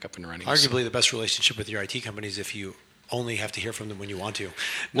them back up and running. Arguably, the best relationship with your IT company is if you only have to hear from them when you want to,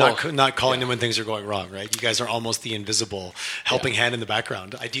 not calling them when things are going wrong, right? You guys are almost the invisible helping hand in the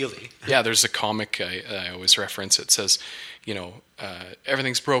background, ideally. Yeah, there's a comic I always reference. It says,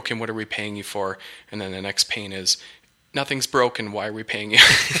 everything's broken, what are we paying you for? And then the next pane is, nothing's broken, why are we paying you?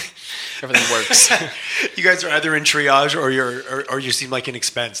 Everything works. You guys are either in triage or you seem like an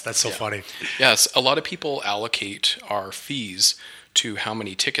expense. That's so funny. Yes, a lot of people allocate our fees to how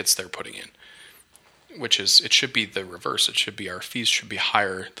many tickets they're putting in. It should be the reverse. It should be our fees should be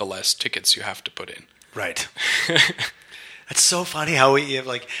higher the less tickets you have to put in. Right. That's so funny how we have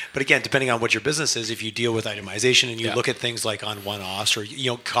but again, depending on what your business is, if you deal with itemization and you look at things like on one-offs or,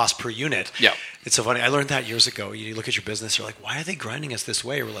 cost per unit, it's so funny. I learned that years ago. You look at your business, you're like, why are they grinding us this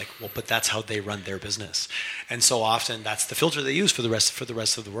way? We're like, well, but that's how they run their business. And so often that's the filter they use for the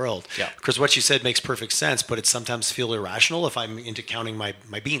rest of the world. Yeah. Because what you said makes perfect sense, but it sometimes feel irrational if I'm into counting my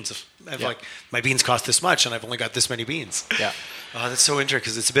beans. If like my beans cost this much and I've only got this many beans. Yeah. That's so interesting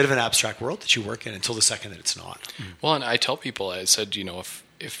because it's a bit of an abstract world that you work in until the second that it's not. Well, and I tell people, I said,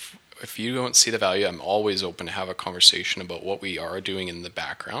 if you don't see the value, I'm always open to have a conversation about what we are doing in the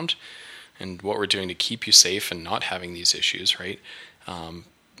background and what we're doing to keep you safe and not having these issues, right?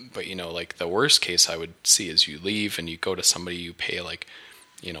 But the worst case I would see is you leave and you go to somebody you pay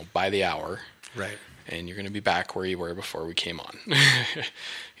by the hour, right? And you're going to be back where you were before we came on.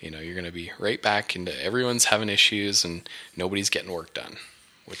 You're going to be right back into everyone's having issues and nobody's getting work done,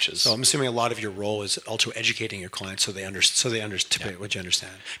 which is. So I'm assuming a lot of your role is also educating your clients so they understand what you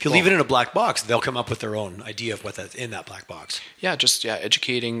understand. If you leave it in a black box, they'll come up with their own idea of what's in that black box. Yeah,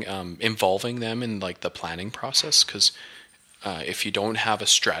 educating, involving them in the planning process, because if you don't have a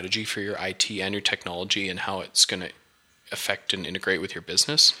strategy for your IT and your technology and how it's going to affect and integrate with your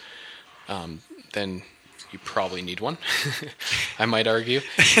business, then you probably need one. I might argue.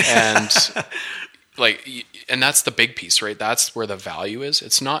 And and that's the big piece, right? That's where the value is.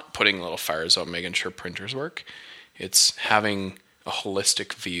 It's not putting little fires out, making sure printers work. It's having a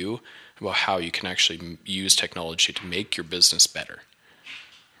holistic view about how you can actually use technology to make your business better.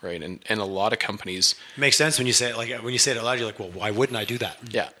 Right. And a lot of companies makes sense when you say it when you say it out loud, you're like, well, why wouldn't I do that?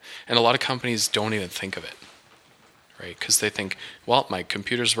 Yeah. And a lot of companies don't even think of it. Right? Because they think, well, my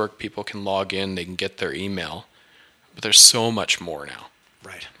computers work, people can log in, they can get their email, but there's so much more now.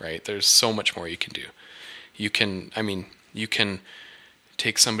 Right? There's so much more you can do. You can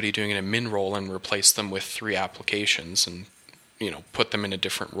take somebody doing an admin role and replace them with 3 applications and put them in a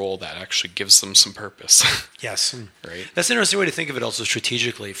different role that actually gives them some purpose. Yes. Right. That's an interesting way to think of it also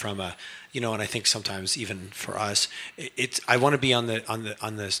strategically from a, and I think sometimes even for us, I want to be on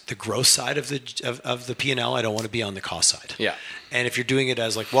the growth side of the P&L. I don't want to be on the cost side. Yeah. And if you're doing it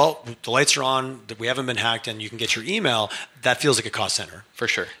as like, well, the lights are on, we haven't been hacked, and you can get your email, that feels like a cost center. For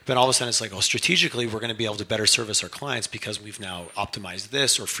sure. But all of a sudden it's like, strategically we're going to be able to better service our clients because we've now optimized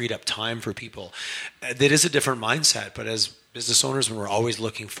this or freed up time for people. That is a different mindset, but as business owners, when we're always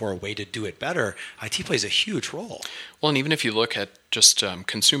looking for a way to do it better, IT plays a huge role. Well, and even if you look at just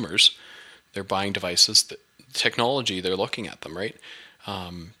consumers, they're buying devices, the technology, they're looking at them, right?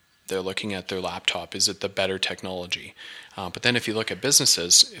 They're looking at their laptop. Is it the better technology? But then if you look at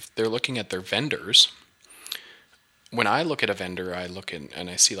businesses, if they're looking at their vendors, when I look at a vendor, I look in and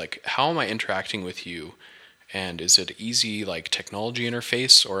I see like, how am I interacting with you? And is it easy like technology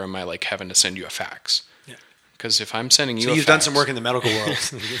interface, or am I like having to send you a fax? Because if I'm sending you, you've done some work in the medical world.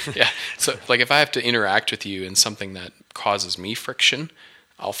 Yeah. So like if I have to interact with you in something that causes me friction,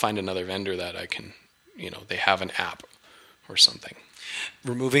 I'll find another vendor that I can, they have an app or something.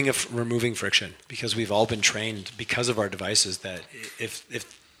 Removing friction, because we've all been trained because of our devices that if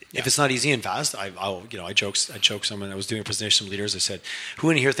it's not easy and fast, I joke someone, I was doing a presentation to some leaders, I said,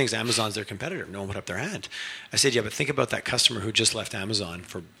 who in here thinks Amazon's their competitor? No one put up their hand. I said, yeah, but think about that customer who just left Amazon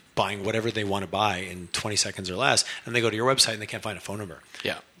for buying whatever they want to buy in 20 seconds or less, and they go to your website and they can't find a phone number.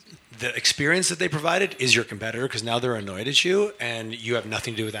 Yeah. The experience that they provided is your competitor, because now they're annoyed at you and you have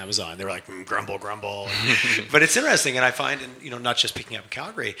nothing to do with Amazon. They're like, grumble. But it's interesting, and I find, not just picking up in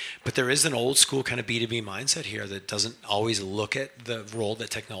Calgary, but there is an old school kind of B2B mindset here that doesn't always look at the role that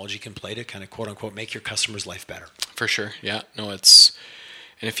technology can play to kind of quote unquote make your customer's life better. For sure. Yeah. No, and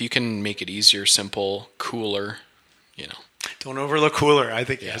if you can make it easier, simple, cooler, Don't overlook cooler. I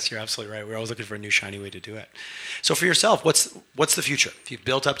think, yes, you're absolutely right. We're always looking for a new shiny way to do it. So for yourself, what's the future? If you've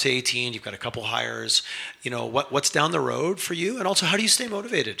built up to 18, you've got a couple hires, what's down the road for you? And also, how do you stay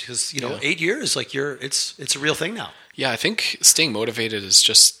motivated? Because, 8 years, like it's a real thing now. Yeah, I think staying motivated is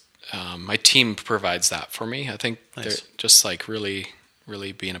just, my team provides that for me. I think they're just like really,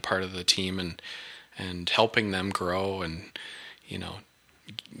 really being a part of the team and helping them grow and,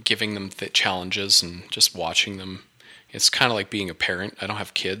 giving them the challenges and just watching them. It's kind of like being a parent. I don't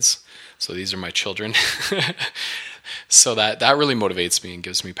have kids, so these are my children. So that really motivates me and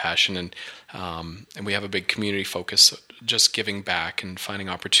gives me passion. And we have a big community focus, just giving back and finding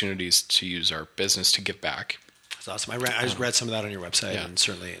opportunities to use our business to give back. That's awesome. I just read some of that on your website, and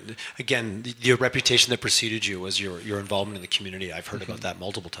certainly, again, your reputation that preceded you was your involvement in the community. I've heard about that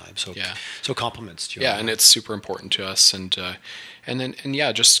multiple times. So compliments to you. Yeah, and it's super important to us. And then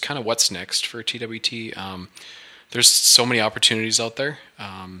just kind of what's next for TWT. There's so many opportunities out there.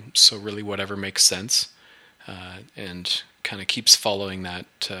 So really whatever makes sense, and kind of keeps following that,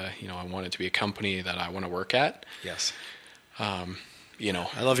 I want it to be a company that I want to work at. Yes. I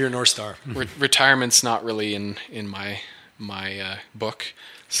love your North Star. Retirement's not really in my book.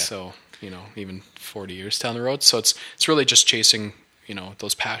 Okay. So, even 40 years down the road. So it's really just chasing,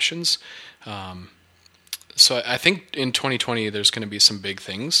 those passions. So I think in 2020, there's going to be some big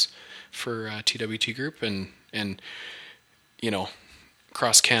things for TWT Group and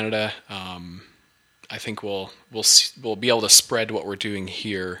across Canada. I think we'll be able to spread what we're doing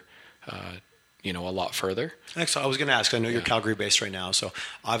here, a lot further. Excellent. I was going to ask, I know you're Calgary based right now, so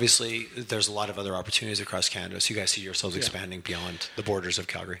obviously there's a lot of other opportunities across Canada. So you guys see yourselves expanding beyond the borders of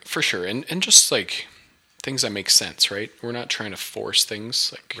Calgary. For sure. And just like things that make sense, right? We're not trying to force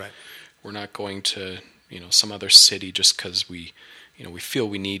things. We're not going to, some other city just because we feel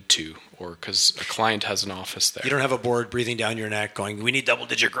we need to, or because a client has an office there. You don't have a board breathing down your neck going, we need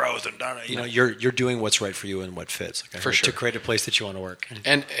double-digit growth. And you're doing what's right for you and what fits. For sure. To create a place that you want to work.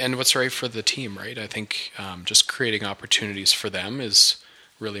 And what's right for the team, right? I think just creating opportunities for them is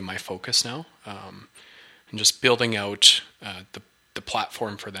really my focus now. And just building out the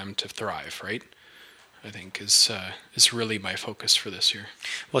platform for them to thrive, right? I think is really my focus for this year.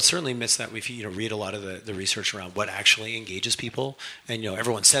 Well, it certainly admits that we read a lot of the research around what actually engages people, and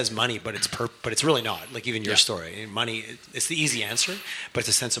everyone says money, but it's really not. Like even your story, money, it's the easy answer, but it's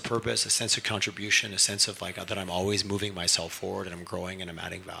a sense of purpose, a sense of contribution, a sense of that I'm always moving myself forward and I'm growing and I'm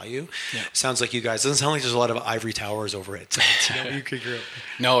adding value. Yeah. Sounds like you guys. Doesn't sound like there's a lot of ivory towers over it. You could grow.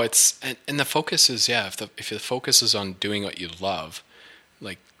 No, it's and the focus is if the focus is on doing what you love,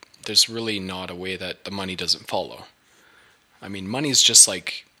 like. There's really not a way that the money doesn't follow. I mean, money's just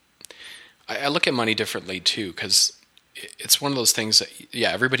like, I look at money differently too, because it's one of those things that,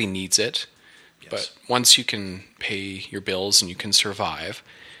 everybody needs it. Yes. But once you can pay your bills and you can survive,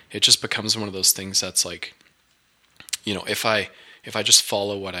 it just becomes one of those things that's like, if I just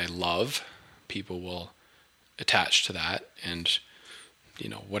follow what I love, people will attach to that, and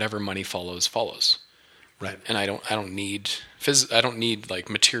whatever money follows. Right. And I don't need like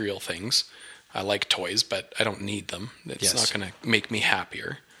material things. I like toys, but I don't need them. It's not going to make me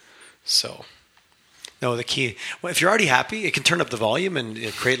happier. So. No, the key. Well, if you're already happy, it can turn up the volume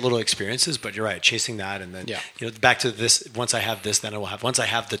and create little experiences. But you're right, chasing that, and then back to this. Once I have this, then I will have. Once I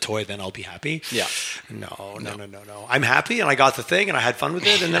have the toy, then I'll be happy. Yeah. No. I'm happy, and I got the thing, and I had fun with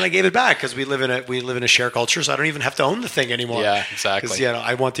it, and then I gave it back because we live in a share culture, so I don't even have to own the thing anymore. Yeah, exactly. Because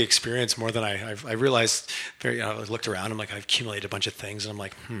I want the experience more than I realized. I looked around. I'm like, I've accumulated a bunch of things, and I'm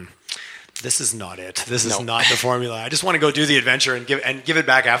like, this is not it. This is not the formula. I just want to go do the adventure and give it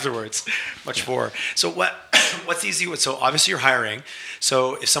back afterwards. Much more. So what's easy? So obviously you're hiring.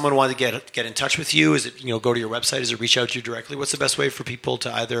 So if someone wanted to get in touch with you, is it go to your website? Is it reach out to you directly? What's the best way for people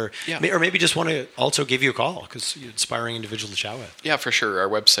to either or maybe just want to also give you a call because you're an inspiring individual to chat with? Yeah, for sure. Our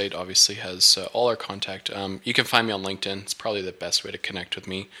website obviously has all our contact. You can find me on LinkedIn. It's probably the best way to connect with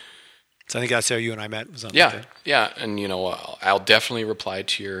me. So I think that's how you and I met. Was on LinkedIn. Yeah, and I'll definitely reply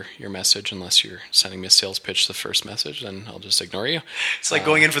to your message unless you're sending me a sales pitch the first message, then I'll just ignore you. It's like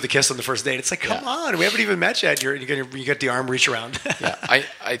going in for the kiss on the first date. It's like, come on, we haven't even met yet. You get the arm reach around. Yeah,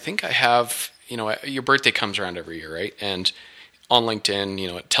 I think I have. Your birthday comes around every year, right? And on LinkedIn,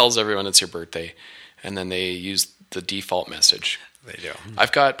 it tells everyone it's your birthday, and then they use the default message. They do.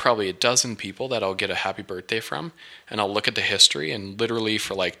 I've got probably a dozen people that I'll get a happy birthday from, and I'll look at the history, and literally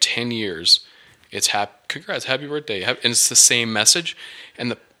for like 10 years, it's congrats, happy birthday. And it's the same message.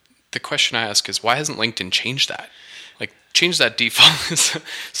 And the question I ask is, why hasn't LinkedIn changed that? Like, change that default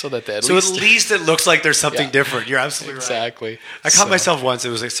so that at least it looks like there's something different. You're absolutely right. Exactly. I caught myself once. It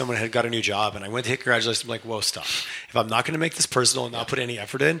was like someone had got a new job, and I went to hit congratulations. I'm like, whoa, stop. If I'm not going to make this personal and not put any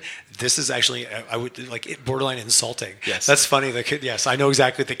effort in, this is actually, I would like borderline insulting. Yes. That's funny. Yes, I know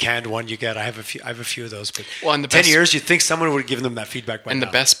exactly the canned one you get. I have a few of those. But in 10 years, you'd think someone would have given them that feedback by now. And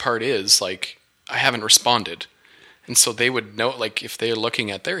the best part is, like, I haven't responded. And so they would know, like, if they're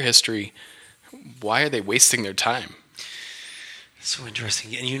looking at their history, why are they wasting their time? So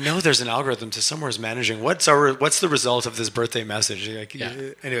interesting. And there's an algorithm to somewhere's managing what's the result of this birthday message.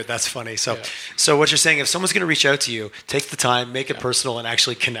 Anyway, that's funny. So what you're saying, if someone's going to reach out to you, take the time, make it personal, and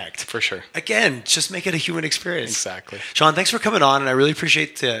actually connect. For sure. Again, just make it a human experience. Exactly. Sean, thanks for coming on, and I really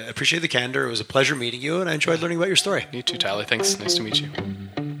appreciate the candor. It was a pleasure meeting you, and I enjoyed learning about your story. You too, Tyler. Thanks. Nice to meet you.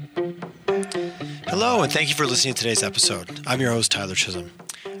 Hello, and thank you for listening to today's episode. I'm your host, Tyler Chisholm.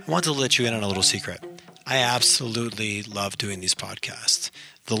 I want to let you in on a little secret. I absolutely love doing these podcasts.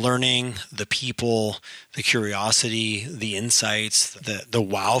 The learning, the people, the curiosity, the insights, the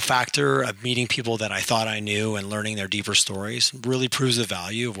wow factor of meeting people that I thought I knew and learning their deeper stories really proves the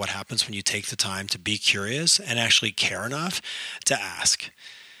value of what happens when you take the time to be curious and actually care enough to ask.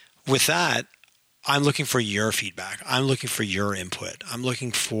 With that, I'm looking for your feedback. I'm looking for your input. I'm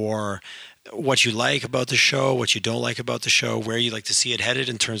looking for what you like about the show, what you don't like about the show, where you'd like to see it headed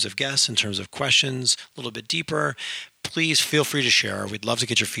in terms of guests, in terms of questions, a little bit deeper. Please feel free to share. We'd love to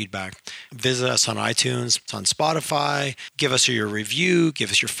get your feedback. Visit us on iTunes, it's on Spotify. Give us your review.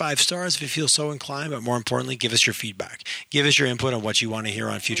 Give us your 5 stars if you feel so inclined. But more importantly, give us your feedback. Give us your input on what you want to hear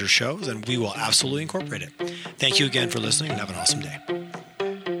on future shows, and we will absolutely incorporate it. Thank you again for listening, and have an awesome day.